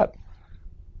picked up,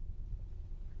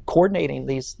 coordinating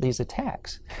these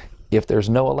attacks. If there's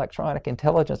no electronic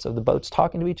intelligence of the boats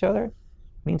talking to each other, it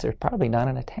means there's probably not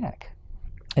an attack.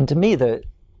 And to me,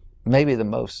 maybe the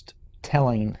most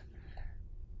telling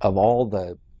of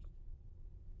all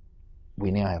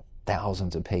we now have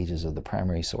thousands of pages of the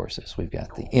primary sources. We've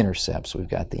got the intercepts, we've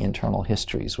got the internal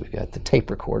histories, we've got the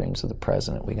tape recordings of the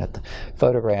president, we've got the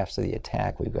photographs of the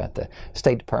attack, we've got the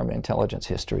State Department intelligence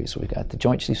histories, we've got the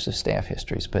Joint Chiefs of Staff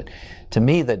histories. But to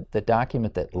me, the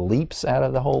document that leaps out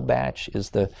of the whole batch is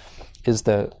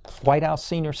the White House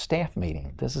senior staff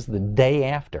meeting. This is the day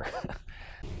after.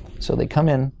 So they come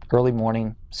in early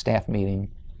morning, staff meeting,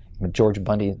 with George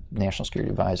Bundy, National Security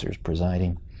Advisor, is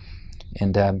presiding.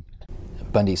 And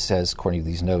Bundy says, according to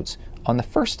these notes, on the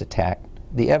first attack,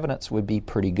 the evidence would be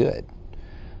pretty good.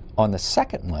 On the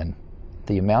second one,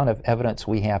 the amount of evidence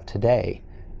we have today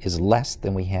is less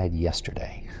than we had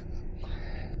yesterday.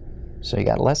 So you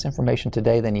got less information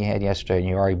today than you had yesterday, and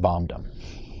you already bombed them.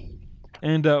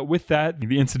 And with that,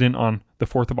 the incident on the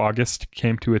 4th of August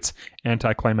came to its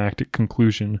anticlimactic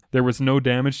conclusion. There was no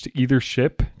damage to either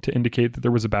ship to indicate that there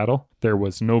was a battle. There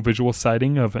was no visual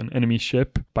sighting of an enemy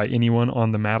ship by anyone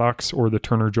on the Maddox or the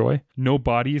Turner Joy. No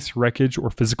bodies, wreckage,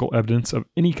 or physical evidence of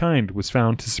any kind was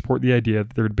found to support the idea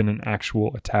that there had been an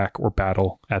actual attack or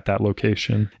battle at that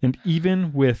location. And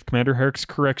even with Commander Herrick's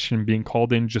correction being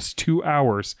called in just 2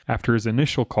 hours after his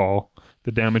initial call,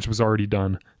 the damage was already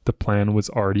done. The plan was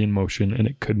already in motion, and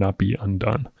it could not be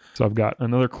undone. So I've got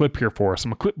another clip here for us.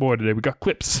 I'm a clip boy today. We got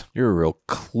clips. You're a real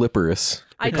clipperous.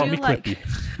 I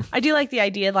do like the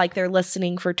idea, like they're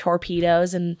listening for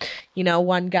torpedoes, and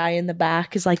one guy in the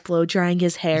back is like blow drying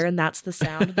his hair, and that's the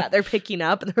sound that they're picking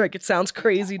up, and they're like, it sounds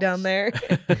crazy down there.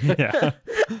 Yeah.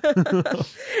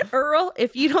 Earl,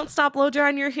 if you don't stop blow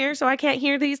drying your hair so I can't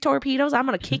hear these torpedoes, I'm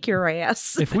gonna kick your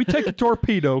ass. If we take a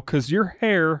torpedo because your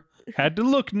hair had to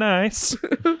look nice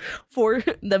for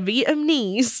the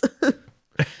Vietnamese.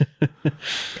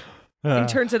 And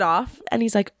turns it off, and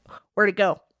he's like, where'd it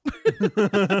go? Turn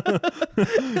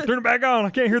it back on.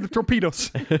 I can't hear the torpedoes.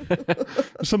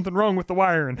 There's something wrong with the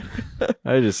wiring.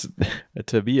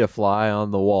 To be a fly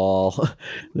on the wall,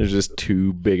 there's just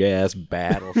two big ass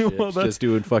battleships just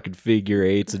doing fucking figure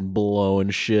eights and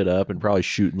blowing shit up and probably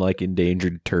shooting like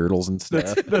endangered turtles and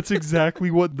stuff. That's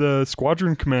exactly what the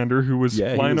squadron commander who was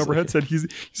flying overhead said. He's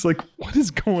like, what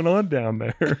is going on down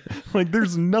there? Like,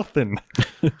 there's nothing.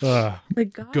 My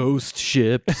God. Ghost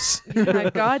ships.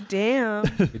 My God damn.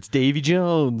 It's Davy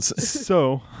Jones.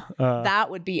 So that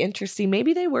would be interesting.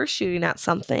 Maybe they were shooting at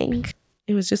something.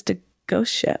 It was just a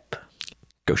ghost ship.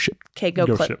 Ghost ship. Okay, go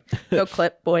clip. Ship. Go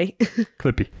clip, boy.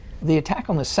 Clippy. The attack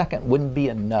on the second wouldn't be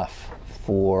enough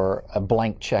for a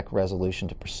blank check resolution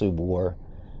to pursue war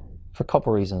for a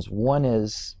couple reasons. One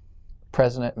is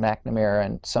President McNamara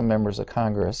and some members of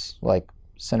Congress, like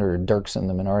Senator Dirksen,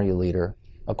 the minority leader,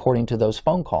 according to those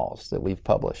phone calls that we've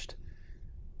published,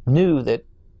 knew that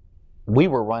we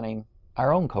were running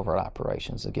our own covert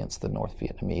operations against the North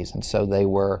Vietnamese, and so they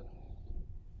were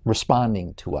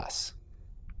responding to us.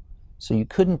 So you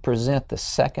couldn't present the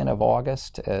 2nd of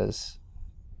August as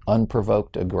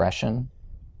unprovoked aggression.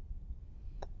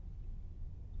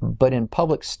 But in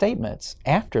public statements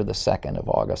after the 2nd of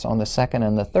August, on the 2nd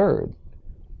and the 3rd,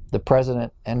 the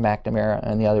President and McNamara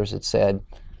and the others had said,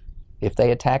 if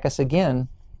they attack us again,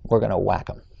 we're going to whack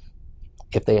them.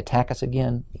 If they attack us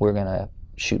again, we're going to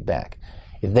shoot back.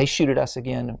 If they shoot at us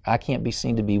again, I can't be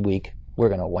seen to be weak. We're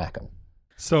going to whack them.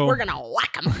 So we're gonna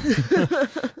whack them.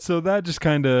 So that just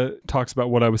kind of talks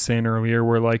about what I was saying earlier,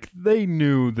 where like they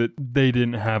knew that they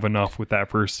didn't have enough with that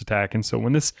first attack, and so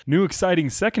when this new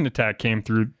exciting second attack came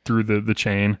through the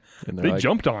chain, they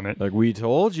jumped on it. Like, we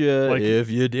told you, like, if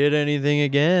you did anything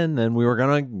again, then we're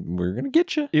gonna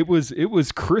get you. It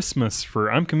was Christmas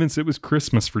I'm convinced it was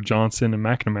Christmas for Johnson and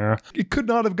McNamara. It could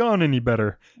not have gone any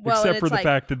better, except for the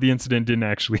fact that the incident didn't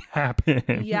actually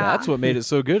happen. Yeah, that's what made it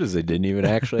so good, is they didn't even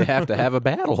actually have to have a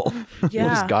battle. Yeah. They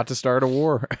just got to start a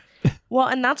war. Well,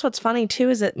 and that's what's funny too,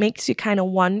 is it makes you kind of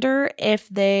wonder if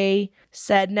they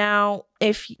said, now,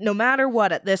 if no matter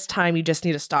what, at this time, you just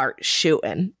need to start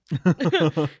shooting.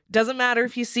 Doesn't matter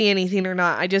if you see anything or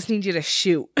not. I just need you to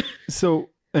shoot. So,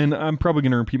 and I'm probably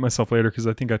going to repeat myself later because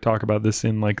I think I talk about this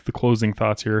in like the closing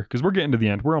thoughts here, because we're getting to the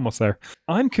end. We're almost there.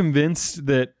 I'm convinced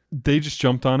that they just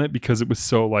jumped on it because it was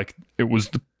so like, it was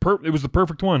the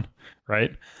perfect one,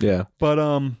 right? Yeah. But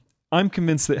I'm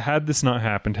convinced that had this not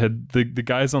happened, had the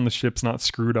guys on the ships not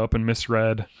screwed up and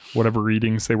misread whatever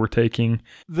readings they were taking,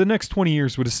 the next 20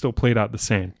 years would have still played out the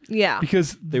same. Yeah.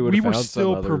 Because They would we have were found some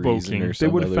still other reason provoking. or They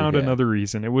some would have other- found yeah. another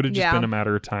reason. It would have just Yeah. been a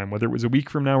matter of time, whether it was a week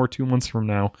from now or 2 months from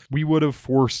now. We would have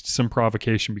forced some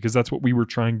provocation because that's what we were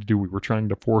trying to do. We were trying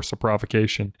to force a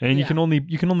provocation. And you Yeah.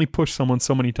 can only push someone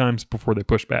so many times before they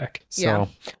push back. So Yeah.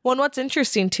 Well, and what's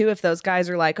interesting too, if those guys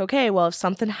are like, okay, well, if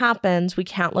something happens, we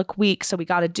can't look weak, so we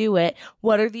got to do it.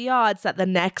 What are the odds that the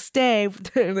next day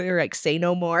they're like, say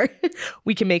no more,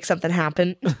 we can make something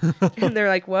happen? And they're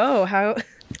like, whoa, how?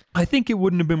 I think it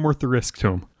wouldn't have been worth the risk to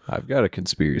them. I've got a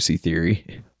conspiracy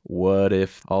theory. What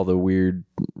if all the weird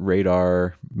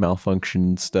radar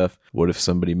malfunction stuff, what if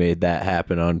somebody made that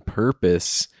happen on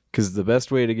purpose? Because the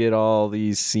best way to get all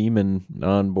these seamen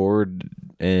on board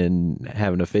and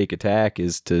having a fake attack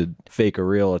is to fake a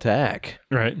real attack.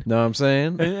 Right. Know what I'm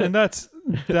saying? And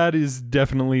that is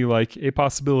definitely like a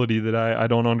possibility that I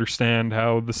don't understand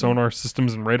how the sonar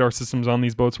systems and radar systems on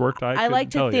these boats worked. I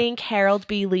like to think Harold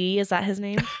B. Lee, is that his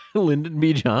name? Lyndon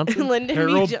B. Johnson. Lyndon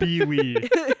Harold B. Lee.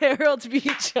 Harold B.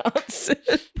 Johnson.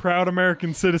 Proud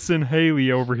American citizen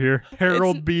Haley over here.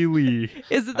 Harold B. Lee.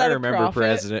 Isn't I that a remember prophet?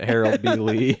 President Harold B.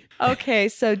 Lee. Okay,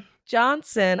 so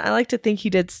Johnson, I like to think he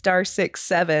did star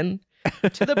 6-7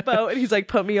 to the boat, and he's like,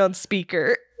 put me on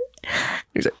speaker.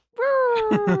 He's like,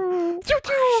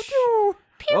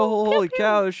 Oh, holy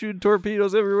cow, they're shooting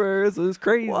torpedoes everywhere. This is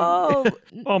crazy. whoa.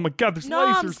 Oh my God, there's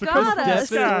Nom's lasers. The got coast of the us.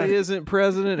 sky. Definitely isn't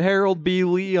President Harold B.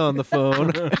 Lee on the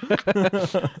phone.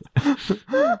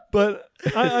 But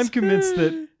I'm convinced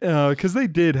that because they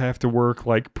did have to work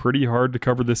like pretty hard to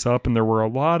cover this up, and there are a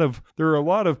lot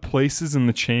of places in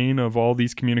the chain of all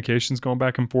these communications going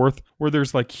back and forth where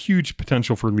there's like huge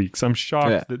potential for leaks. I'm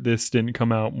shocked that this didn't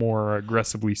come out more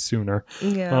aggressively sooner.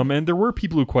 Yeah. And there were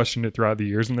people who questioned it throughout the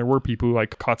years, and there were people who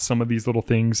like caught some of these little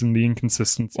things and the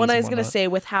inconsistencies. When I was and going to whatnot. say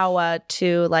with how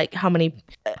how many,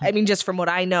 I mean, just from what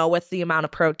I know with the amount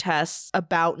of protests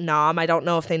about Nam, I don't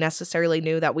know if they necessarily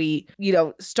knew that we,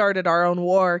 started our own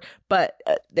war, but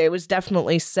it was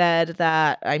definitely said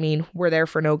that, I mean, we're there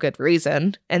for no good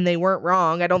reason, and they weren't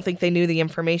wrong. I don't think they knew the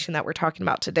information that we're talking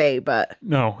about today, but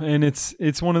No, and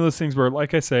it's one of those things where,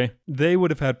 like I say, they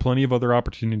would have had plenty of other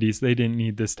opportunities. They didn't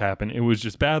need this to happen. It was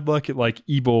just bad luck at like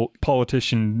evil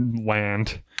politician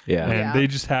land. Yeah. And Yeah. they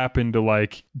just happened to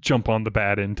like jump on the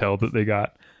bad intel that they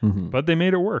got. Mhm. But they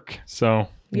made it work. So,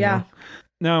 you yeah. know.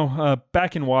 Now,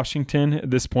 back in Washington,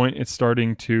 at this point, it's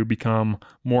starting to become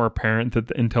more apparent that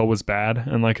the intel was bad.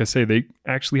 And like I say, they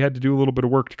actually had to do a little bit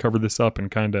of work to cover this up and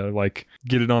kind of like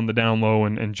get it on the down low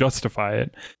and justify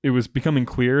it. It was becoming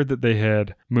clear that they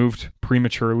had moved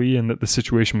prematurely and that the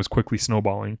situation was quickly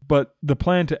snowballing. But the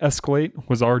plan to escalate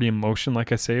was already in motion.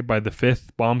 Like I say, by the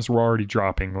 5th, bombs were already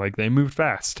dropping. Like they moved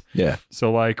fast. Yeah.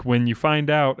 So like when you find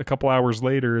out a couple hours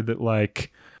later that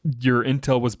like your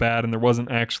intel was bad and there wasn't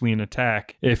actually an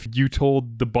attack, if you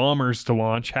told the bombers to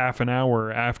launch half an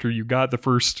hour after you got the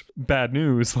first bad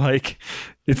news, like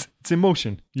it's in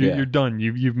motion. You're done.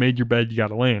 You've made your bed. You got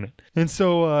to lay in it. And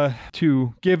so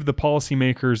to give the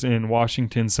policymakers in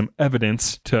Washington some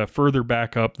evidence to further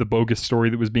back up the bogus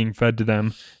story that was being fed to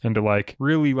them and to like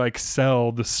really like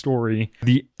sell the story,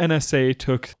 the NSA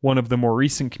took one of the more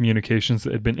recent communications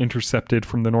that had been intercepted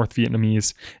from the North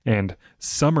Vietnamese and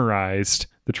summarized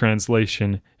the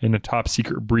translation in a top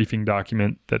secret briefing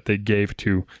document that they gave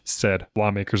to said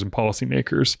lawmakers and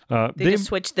policymakers. They just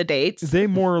switched the dates. They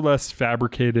more or less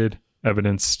fabricated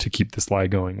evidence to keep this lie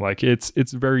going. Like it's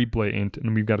very blatant,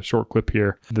 and we've got a short clip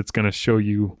here that's going to show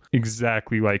you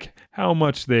exactly like how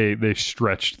much they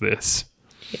stretched this.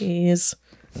 Jeez.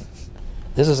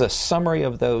 This is a summary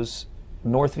of those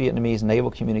North Vietnamese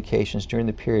naval communications during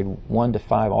the period 1 to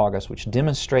 5 August, which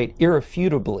demonstrate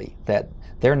irrefutably that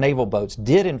their naval boats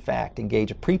did in fact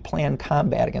engage a pre-planned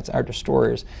combat against our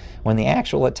destroyers when the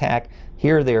actual attack,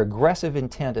 here their aggressive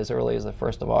intent as early as the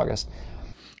 1st of August.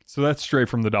 So that's straight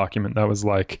from the document. That was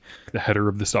like the header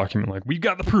of this document, like, we've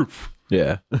got the proof.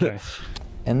 Yeah. Okay.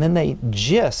 And then they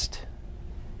gist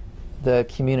the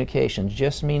communication.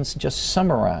 Gist means just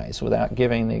summarize without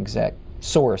giving the exact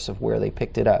source of where they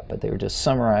picked it up, but they were just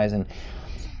summarizing.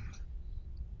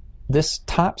 This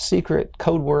top secret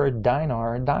code word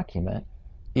DINAR document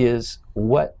is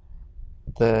what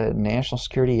the National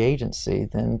Security Agency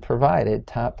then provided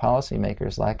top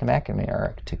policymakers like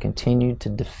McNamara to continue to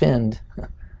defend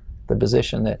the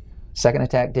position that second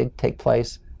attack did take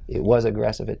place, it was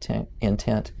aggressive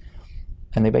intent,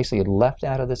 and they basically left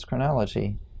out of this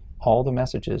chronology all the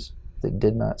messages that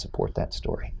did not support that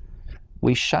story.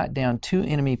 We shot down 2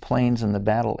 enemy planes in the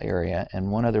battle area,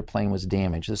 and 1 other plane was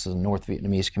damaged. This is a North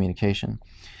Vietnamese communication.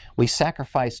 We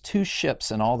sacrificed 2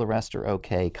 ships and all the rest are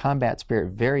okay. Combat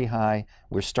spirit very high.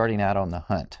 We're starting out on the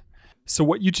hunt. So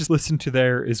what you just listened to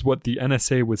there is what the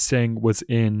NSA was saying was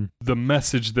in the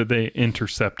message that they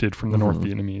intercepted from the North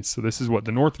Vietnamese. So this is what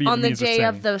the North Vietnamese On the are day saying.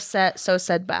 of the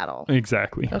said battle.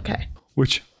 Exactly. Okay.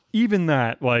 Which, even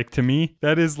that, like, to me,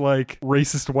 that is like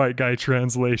racist white guy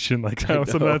translation. Like how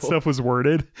some of that stuff was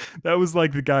worded. That was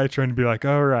like the guy trying to be like,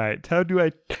 all right, how do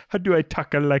I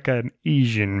talk like an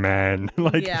Asian man?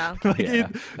 Like, Yeah.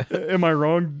 Am I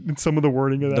wrong in some of the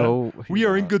wording of that? No, We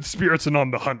are in good spirits and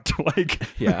on the hunt. Like,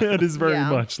 that is very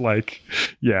much like,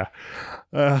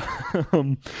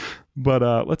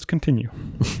 but let's continue.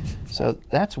 So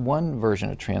that's one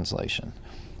version of translation.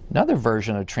 Another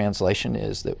version of translation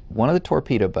is that one of the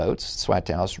torpedo boats,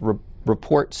 Swatows,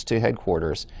 reports to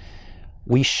headquarters,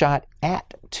 we shot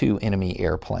at 2 enemy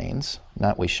airplanes,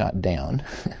 not we shot down,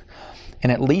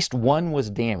 and at least one was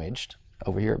damaged.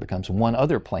 Over here it becomes one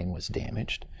other plane was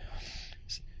damaged.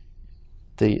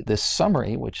 The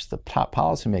summary, which the top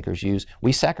policymakers use,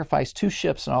 we sacrificed 2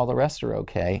 ships and all the rest are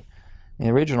okay. In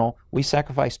the original, we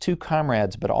sacrificed 2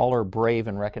 comrades, but all are brave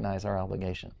and recognize our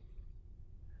obligation.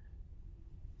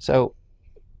 So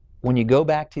when you go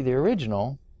back to the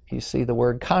original, you see the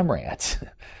word comrades.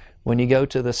 When you go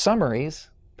to the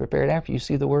summaries, prepared after, you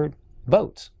see the word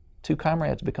boats. 2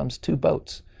 comrades becomes 2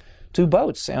 boats. 2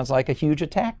 boats sounds like a huge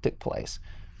attack took place.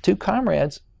 2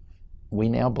 comrades, we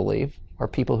now believe, are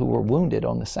people who were wounded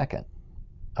on the 2nd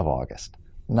of August,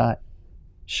 not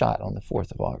shot on the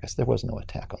 4th of August. There was no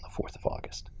attack on the 4th of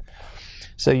August.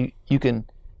 So you can,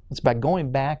 it's by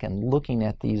going back and looking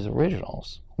at these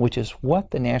originals, which is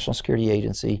what the National Security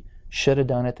Agency should have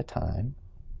done at the time,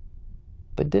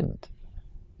 but didn't.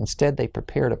 Instead, they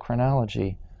prepared a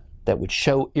chronology that would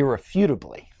show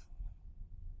irrefutably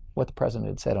what the president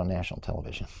had said on national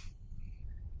television.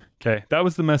 Okay, that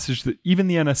was the message that even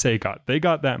the NSA got. They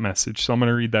got that message, so I'm going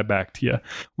to read that back to you.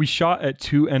 We shot at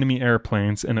 2 enemy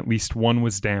airplanes and at least one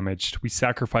was damaged. We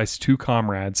sacrificed 2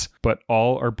 comrades, but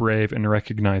all are brave and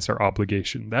recognize our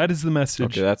obligation. That is the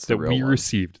message that's the that real we one.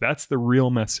 received. That's the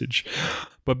real message.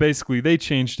 But basically, they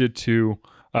changed it to,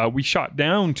 we shot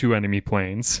down 2 enemy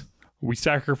planes. We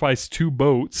sacrificed 2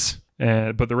 boats.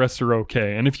 But the rest are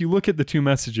okay. And if you look at the 2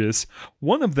 messages,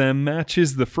 one of them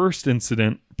matches the first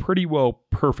incident pretty well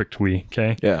perfectly,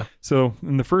 okay? Yeah. So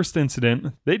in the first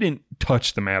incident, they didn't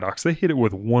touch the Maddox. They hit it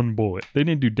with 1 bullet. They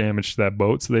didn't do damage to that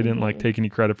boat, so they didn't like take any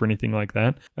credit for anything like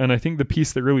that. And I think the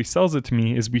piece that really sells it to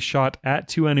me is we shot at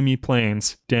 2 enemy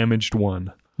planes, damaged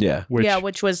 1. Yeah.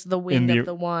 Which was the wing of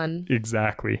the one.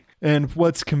 Exactly. And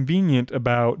what's convenient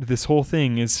about this whole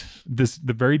thing is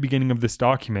the very beginning of this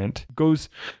document goes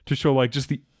to show like just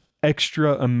the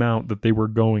extra amount that they were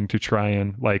going to try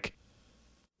and like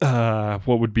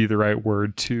what would be the right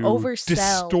word, to oversell,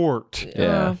 distort,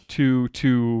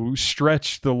 to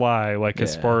stretch the lie like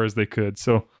as far as they could.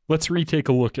 So let's retake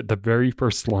a look at the very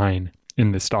first line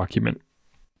in this document.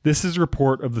 This is a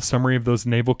report of the summary of those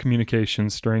naval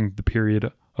communications during the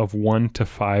period of 1 to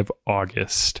 5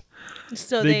 August.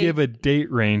 So they give a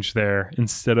date range there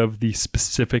instead of the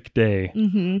specific day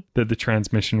that the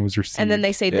transmission was received. And then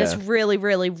they say this really,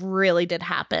 really, really did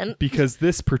happen. Because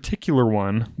this particular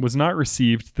one was not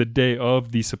received the day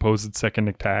of the supposed second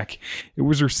attack. It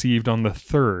was received on the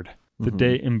 3rd, the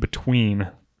day in between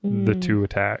the 2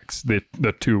 attacks, the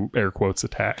 2 air quotes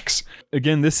attacks.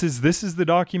 Again, this is the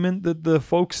document that the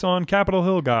folks on Capitol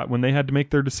Hill got when they had to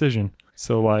make their decision.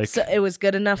 So it was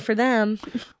good enough for them.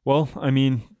 Well, I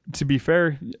mean, to be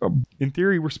fair, in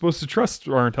theory, we're supposed to trust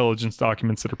our intelligence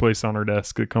documents that are placed on our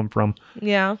desk that come from.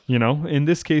 Yeah. You know, in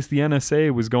this case, the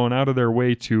NSA was going out of their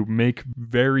way to make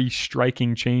very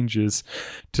striking to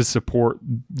support,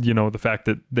 the fact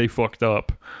that they fucked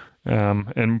up.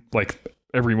 And like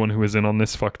everyone who was in on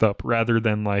this fucked up, rather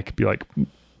than like be like,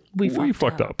 we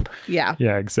fucked up. Yeah.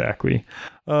 Yeah, exactly.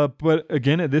 But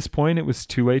again, at this point, it was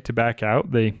too late to back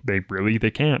out. They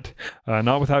can't.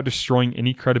 Not without destroying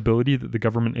any credibility that the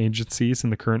government agencies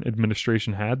and the current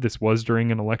administration had. This was during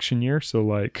an election year, so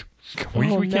like we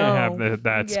can't have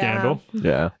that scandal.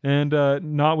 Yeah. And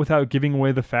not without giving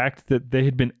away the fact that they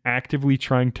had been actively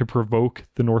trying to provoke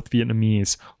the North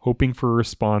Vietnamese, hoping for a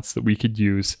response that we could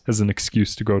use as an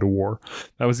excuse to go to war.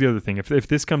 That was the other thing. If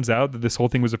this comes out that this whole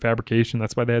thing was a fabrication,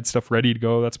 that's why they had stuff ready to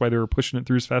go. That's why they were pushing it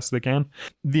through as fast as they can.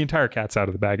 The entire cat's out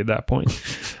of the bag at that point.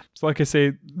 So like I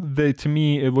say, to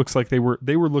me, it looks like they were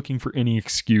looking for any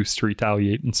excuse to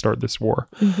retaliate and start this war.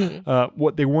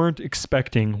 What they weren't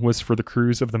expecting was for the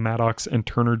crews of the Maddox and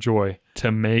Turner Joy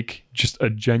to make just a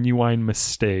genuine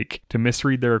mistake, to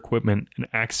misread their equipment and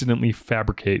accidentally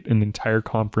fabricate an entire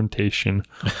confrontation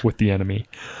with the enemy.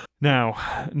 Now,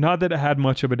 not that it had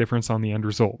much of a difference on the end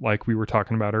result. Like we were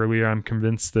talking about earlier, I'm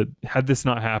convinced that had this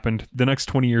not happened, the next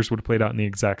 20 years would have played out in the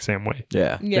exact same way.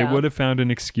 Yeah. They would have found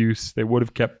an excuse. They would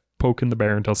have kept poking the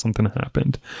bear until something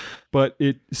happened. But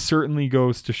it certainly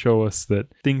goes to show us that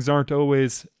things aren't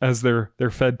always as they're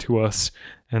fed to us,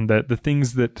 and that the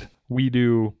things that we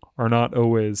do are not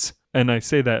always, and I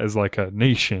say that as like a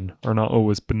nation, are not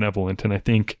always benevolent. And I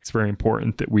think it's very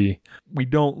important that we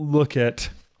don't look at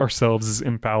ourselves as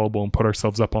infallible and put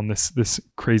ourselves up on this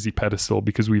crazy pedestal,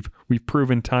 because we've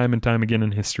proven time and time again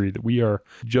in history that we are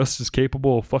just as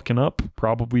capable of fucking up,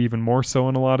 probably even more so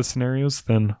in a lot of scenarios,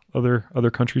 than other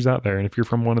countries out there. And if you're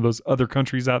from one of those other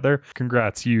countries out there,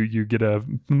 congrats, you get a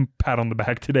pat on the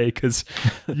back today, because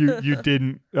you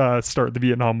didn't start the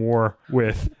Vietnam War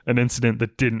with an incident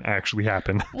that didn't actually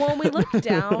happen. Well, we look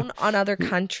down on other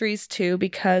countries too,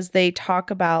 because they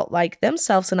talk about like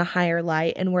themselves in a higher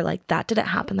light, and we're like, that didn't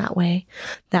happen that way.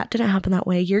 That didn't happen that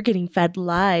way. You're getting fed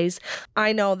lies.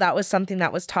 I know that was something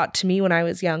that was taught to me when I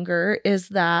was younger, is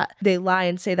that they lie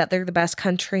and say that they're the best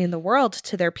country in the world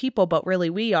to their people, but really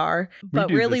we are.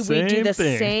 But really we do the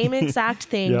same exact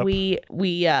thing. Yep.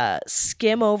 We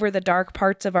skim over the dark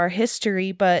parts of our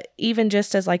history, but even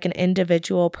just as like an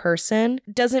individual person,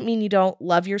 doesn't mean you don't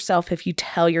love yourself if you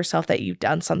tell yourself that you've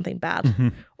done something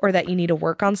bad. Or that you need to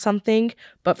work on something.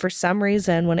 But for some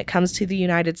reason, when it comes to the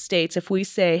United States, if we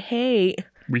say, hey,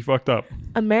 we fucked up.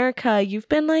 America, you've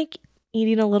been like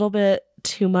eating a little bit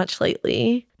too much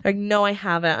lately. Like, no, I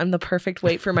haven't. I'm the perfect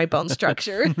weight for my bone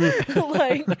structure.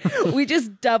 Like, we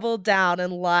just double down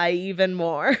and lie even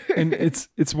more. And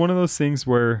it's one of those things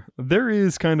where there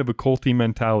is kind of a culty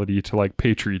mentality to like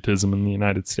patriotism in the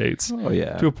United States. Oh,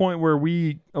 yeah. To a point where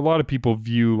a lot of people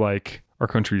view like our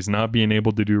country's not being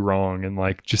able to do wrong and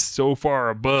like just so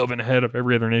far above and ahead of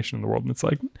every other nation in the world. And it's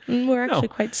like, we're actually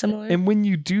quite similar. And when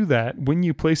you do that, when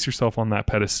you place yourself on that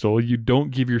pedestal, you don't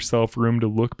give yourself room to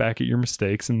look back at your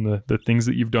mistakes and the things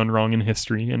that you've done wrong in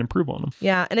history and improve on them.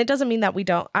 Yeah. And it doesn't mean that we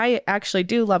don't. I actually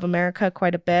do love America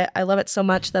quite a bit. I love it so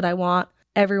much that I want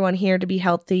everyone here to be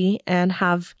healthy and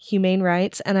have humane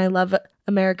rights. And I love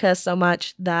America so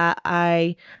much that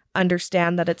I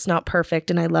understand that it's not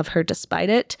perfect, and I love her despite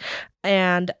it.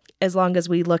 And as long as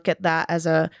we look at that as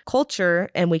a culture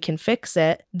and we can fix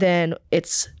it, then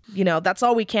it's, that's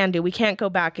all we can do. We can't go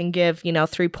back and give,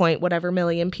 3 point whatever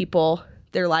million people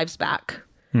their lives back.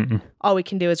 Mm-mm. All we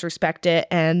can do is respect it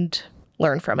and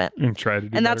learn from it. And try to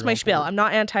do And that's my spiel. I'm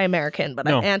not anti-American, but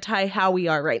I'm anti how we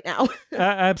are right now.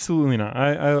 Absolutely not.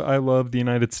 I love the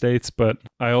United States, but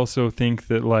I also think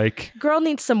that like girl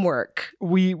needs some work.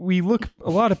 We look, a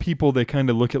lot of people, they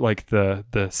kind of look at like the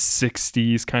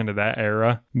 60s, kind of that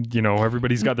era.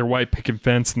 Everybody's got their white picket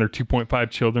fence and their 2.5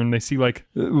 children. They see like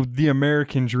the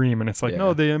American dream, and it's like,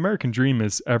 no, the American dream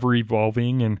is ever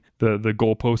evolving, and the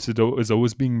goalpost is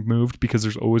always being moved, because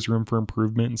there's always room for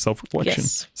improvement and self-reflection.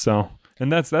 Yes. So.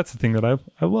 And that's the thing that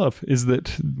I love, is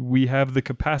that we have the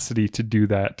capacity to do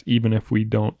that, even if we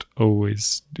don't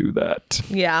always do that.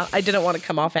 Yeah, I didn't want to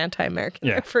come off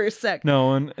anti-American for a sec.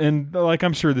 No, and like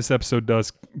I'm sure this episode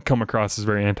does come across as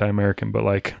very anti-American, but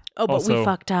like but also, we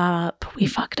fucked up. We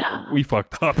fucked up. We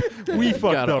fucked up. We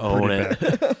fucked up pretty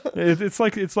bad. It's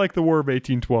like the War of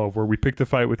 1812, where we picked a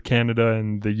fight with Canada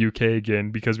and the UK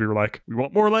again because we were like, we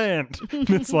want more land. And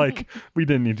it's like, we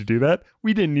didn't need to do that.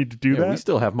 We didn't need to do that. We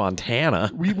still have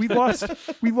Montana. We lost.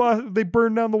 They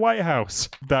burned down the White House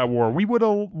that war. We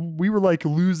were like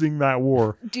losing that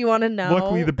war. Do you want to know?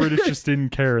 Luckily, the British just didn't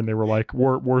care, and they were like,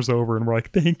 war's over, and we're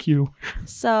like, thank you.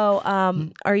 So,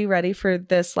 are you ready for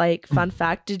this like fun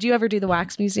fact? Did you ever do the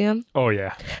Wax Museum? Oh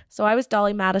yeah. So I was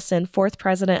Dolly Madison, 4th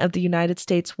President of the United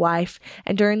States wife,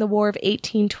 and during the War of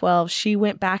 1812, she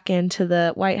went back into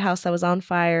the White House that was on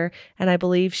fire, and I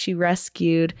believe she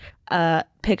rescued a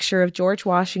picture of George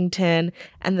Washington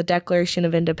and the Declaration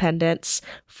of Independence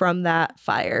from that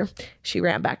fire. She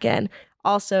ran back in.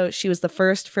 Also, she was the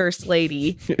first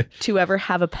lady to ever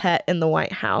have a pet in the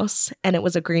White House, and it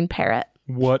was a green parrot.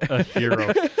 What a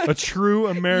hero. A true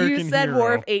American hero. You said hero.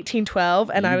 War of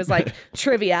 1812, and I was like,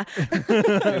 trivia. I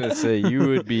was going to say, you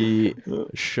would be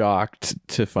shocked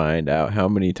to find out how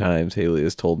many times Haley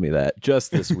has told me that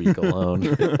just this week alone.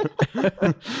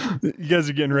 You guys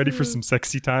are getting ready for some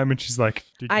sexy time, and she's like,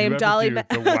 did you ever do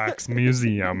the Wax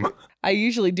Museum? I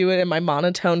usually do it in my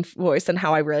monotone voice and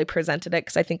how I really presented it,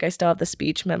 because I think I still have the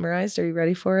speech memorized. Are you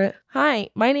ready for it? Hi,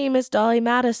 my name is Dolly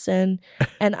Madison,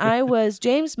 and I was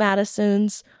James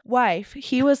Madison's wife.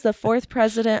 He was the 4th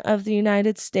President of the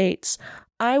United States.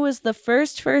 I was the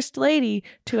first lady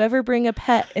to ever bring a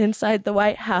pet inside the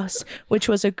White House, which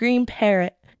was a green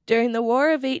parrot. During the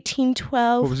War of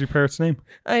 1812... What was your parrot's name?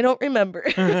 I don't remember.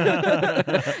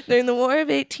 During the War of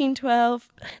 1812,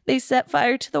 they set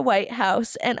fire to the White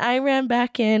House, and I ran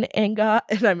back in and got...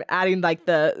 And I'm adding like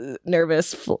the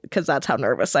nervous, because that's how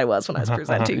nervous I was when I was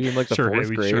presenting. You in like the Sure, fourth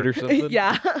Haley, grade sure. or something?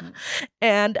 Yeah.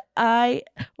 And I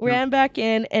ran back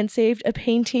in and saved a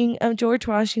painting of George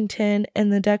Washington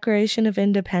and the Declaration of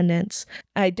Independence.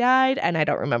 I died, and I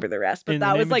don't remember the rest, but In the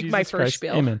that name was of like my Jesus first Christ,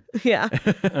 spiel. amen. Yeah.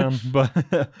 But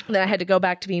Then I had to go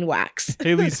back to being wax.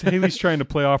 Haley's trying to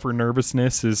play off her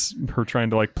nervousness is her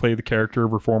trying to like play the character of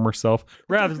her former self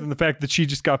rather than the fact that she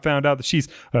just got found out that she's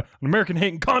an American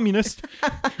hating communist.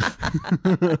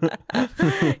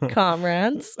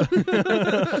 Comrades.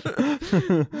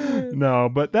 No,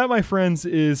 but that, my friends,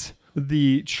 is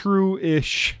the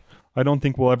true-ish. I don't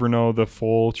think we'll ever know the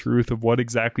full truth of what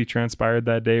exactly transpired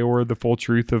that day or the full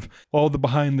truth of all the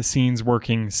behind the scenes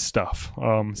working stuff.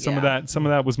 Some of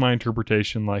that was my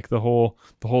interpretation. Like the whole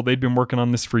they'd been working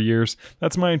on this for years.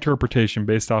 That's my interpretation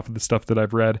based off of the stuff that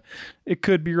I've read. It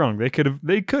could be wrong. They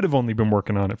could have only been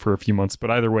working on it for a few months,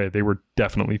 but either way, they were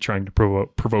definitely trying to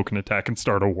provoke an attack and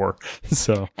start a war.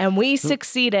 So And we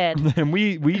succeeded. and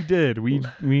we did. We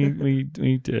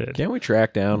did. Can't we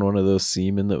track down one of those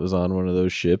seamen that was on one of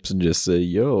those ships and just say,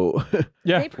 yo?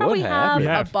 Yeah. They probably happened?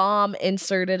 have a bomb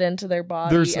instered into their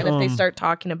body, There's, and if they start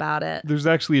talking about it. There's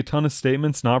actually a ton of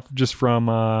statements, not just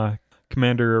from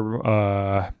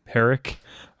Commander Herrick,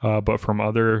 but from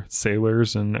other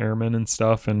sailors and airmen and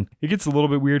stuff. And it gets a little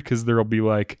bit weird because there'll be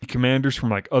like commanders from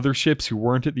like other ships who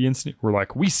weren't at the incident who were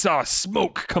like, we saw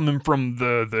smoke coming from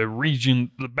the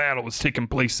region the battle was taking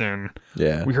place in.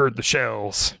 Yeah. We heard the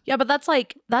shells. Yeah, but that's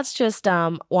just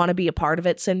want to be a part of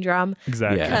it syndrome.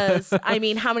 Exactly. Yeah. Because, I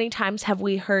mean, how many times have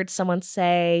we heard someone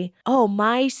say, oh,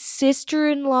 my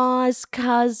sister-in-law's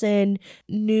cousin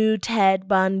knew Ted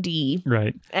Bundy?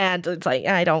 Right. And it's like,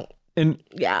 I don't, And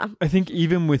yeah. I think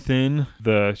even within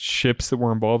the ships that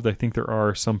were involved, I think there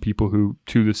are some people who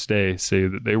to this day say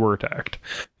that they were attacked.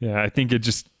 Yeah, I think it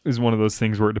just is one of those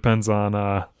things where it depends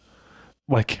on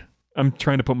like I'm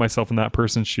trying to put myself in that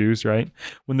person's shoes, right?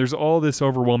 When there's all this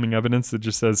overwhelming evidence that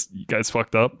just says you guys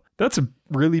fucked up, that's a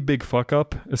really big fuck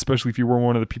up, especially if you were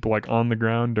one of the people like on the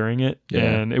ground during it. Yeah.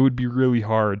 And it would be really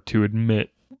hard to admit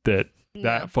that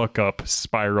that fuck up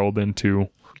spiraled into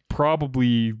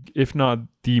probably, if not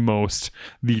the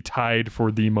tied for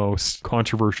the most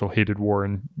controversial hated war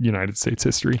in United States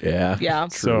history. Yeah. Yeah.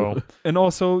 So, and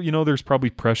also, there's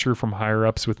probably pressure from higher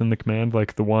ups within the command.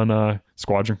 Like the one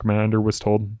squadron commander was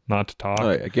told not to talk.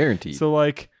 Oh, yeah, guaranteed. So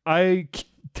like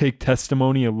take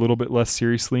testimony a little bit less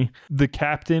seriously. The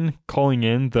captain calling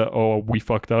in we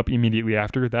fucked up immediately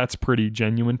after, that's pretty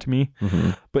genuine to me.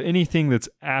 Mm-hmm. But anything that's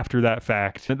after that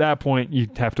fact, at that point, you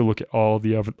have to look at all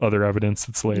the other evidence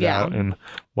that's laid out and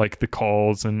like the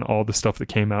calls and all the stuff that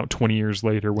came out 20 years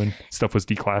later when stuff was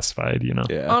declassified,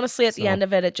 Yeah. Honestly, at the end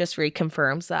of it, it just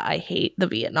reconfirms that I hate the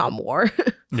Vietnam War.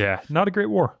 Yeah, not a great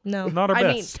war. No. Not our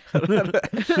best. No,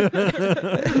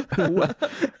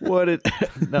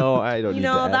 I don't need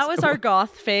to that ask. was our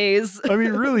goth phase. I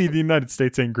mean, really, the United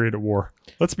States ain't great at war.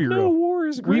 Let's be real. war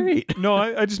is great.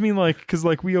 I just mean like, because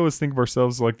like we always think of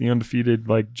ourselves like the undefeated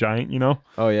like giant,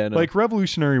 Oh, yeah, no. Like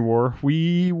Revolutionary War,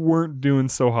 we weren't doing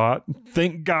so hot.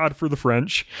 Thank God for the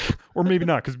French. Or maybe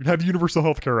not, because we have universal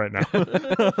health care right now. But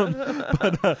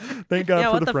thank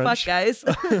God for the French. Yeah, what the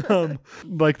fuck, guys?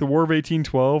 Like the War of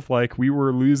 1812, like we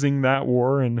were losing that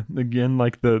war. And again,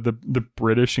 like the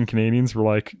British and Canadians were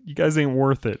like, you guys ain't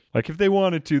worth it. Like if they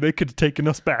wanted to, they could have taken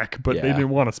us back, but they Yeah. didn't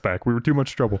want us back. We were too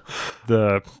much trouble.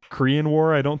 The Korean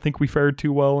War, I don't think we fared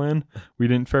too well in. We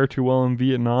didn't fare too well in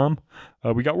Vietnam.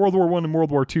 We got World War I and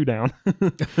World War II down.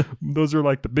 Those are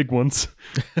like the big ones.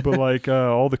 But like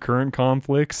all the current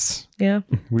conflicts, Yeah.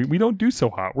 we don't do so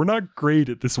hot. We're not great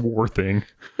at this war thing.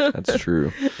 That's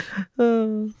true.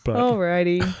 But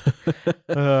Alrighty.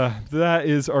 that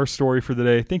is our story for the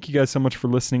day. Thank you guys so much for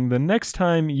listening. The next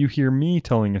time you hear me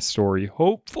telling a story,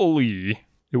 hopefully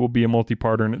it will be a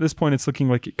multi-parter. And at this point, it's looking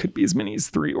like it could be as many as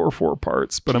 3 or 4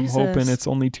 parts. But Jesus. I'm hoping it's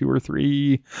only 2 or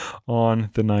 3 on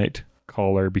the night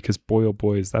caller, because boy, oh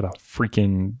boy, is that a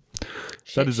freaking...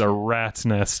 that is a rat's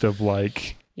nest of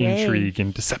like Yay. intrigue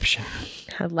and deception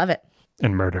I love it.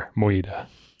 and murder. Moida.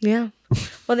 Yeah.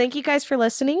 Well, thank you guys for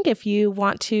listening. If you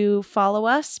want to follow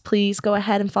us, please go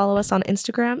ahead and follow us on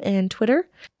Instagram and Twitter.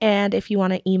 And if you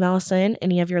want to email us in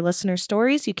any of your listener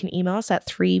stories, you can email us at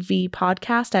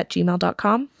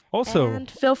 3VPodcast@gmail.com. Also, and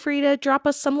feel free to drop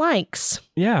us some likes.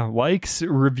 yeah, likes,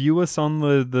 review us on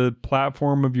the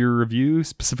platform of your review,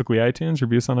 specifically iTunes.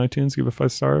 Review us on iTunes. Give it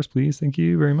 5 stars, please. Thank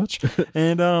you very much.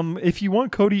 And if you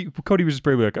want Cody was just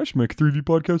bravely like, I should make a 3V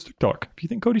podcast TikTok. If you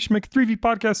think Cody should make a 3V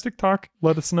podcast TikTok,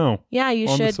 let us know. Yeah, you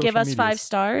on the should give social us 5 medias.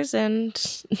 stars and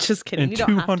just kidding. And you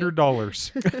don't have to.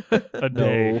 $200 a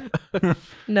day.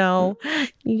 No,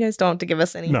 you guys don't have to give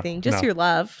us anything. Just no. your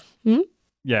love.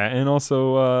 Yeah, and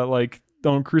also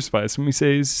don't crucify us when we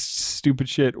say stupid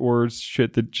shit or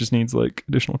shit that just needs like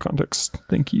additional context.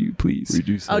 Thank you, please. We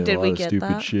do say did a lot we of get stupid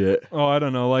that? shit. Oh, I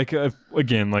don't know. Like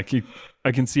again, like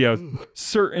I can see how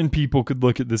certain people could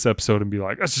look at this episode and be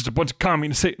like, "That's just a bunch of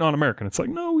communists hating on America." And it's like,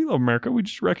 no, we love America. We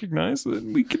just recognize that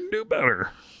we can do better.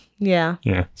 Yeah.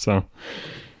 Yeah. So,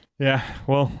 yeah.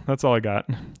 Well, that's all I got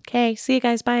Okay. See you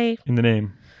guys. Bye. in the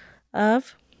name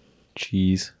Of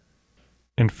Cheese.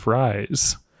 and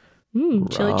fries.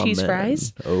 chili cheese Ramen.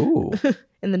 fries. Oh.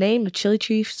 In the name of chili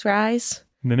cheese fries.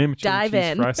 In the name of chili Dive cheese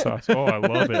in. fry sauce. Oh, I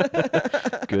love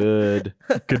it. Good.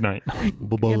 Good night.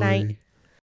 Bye-bye. Good night.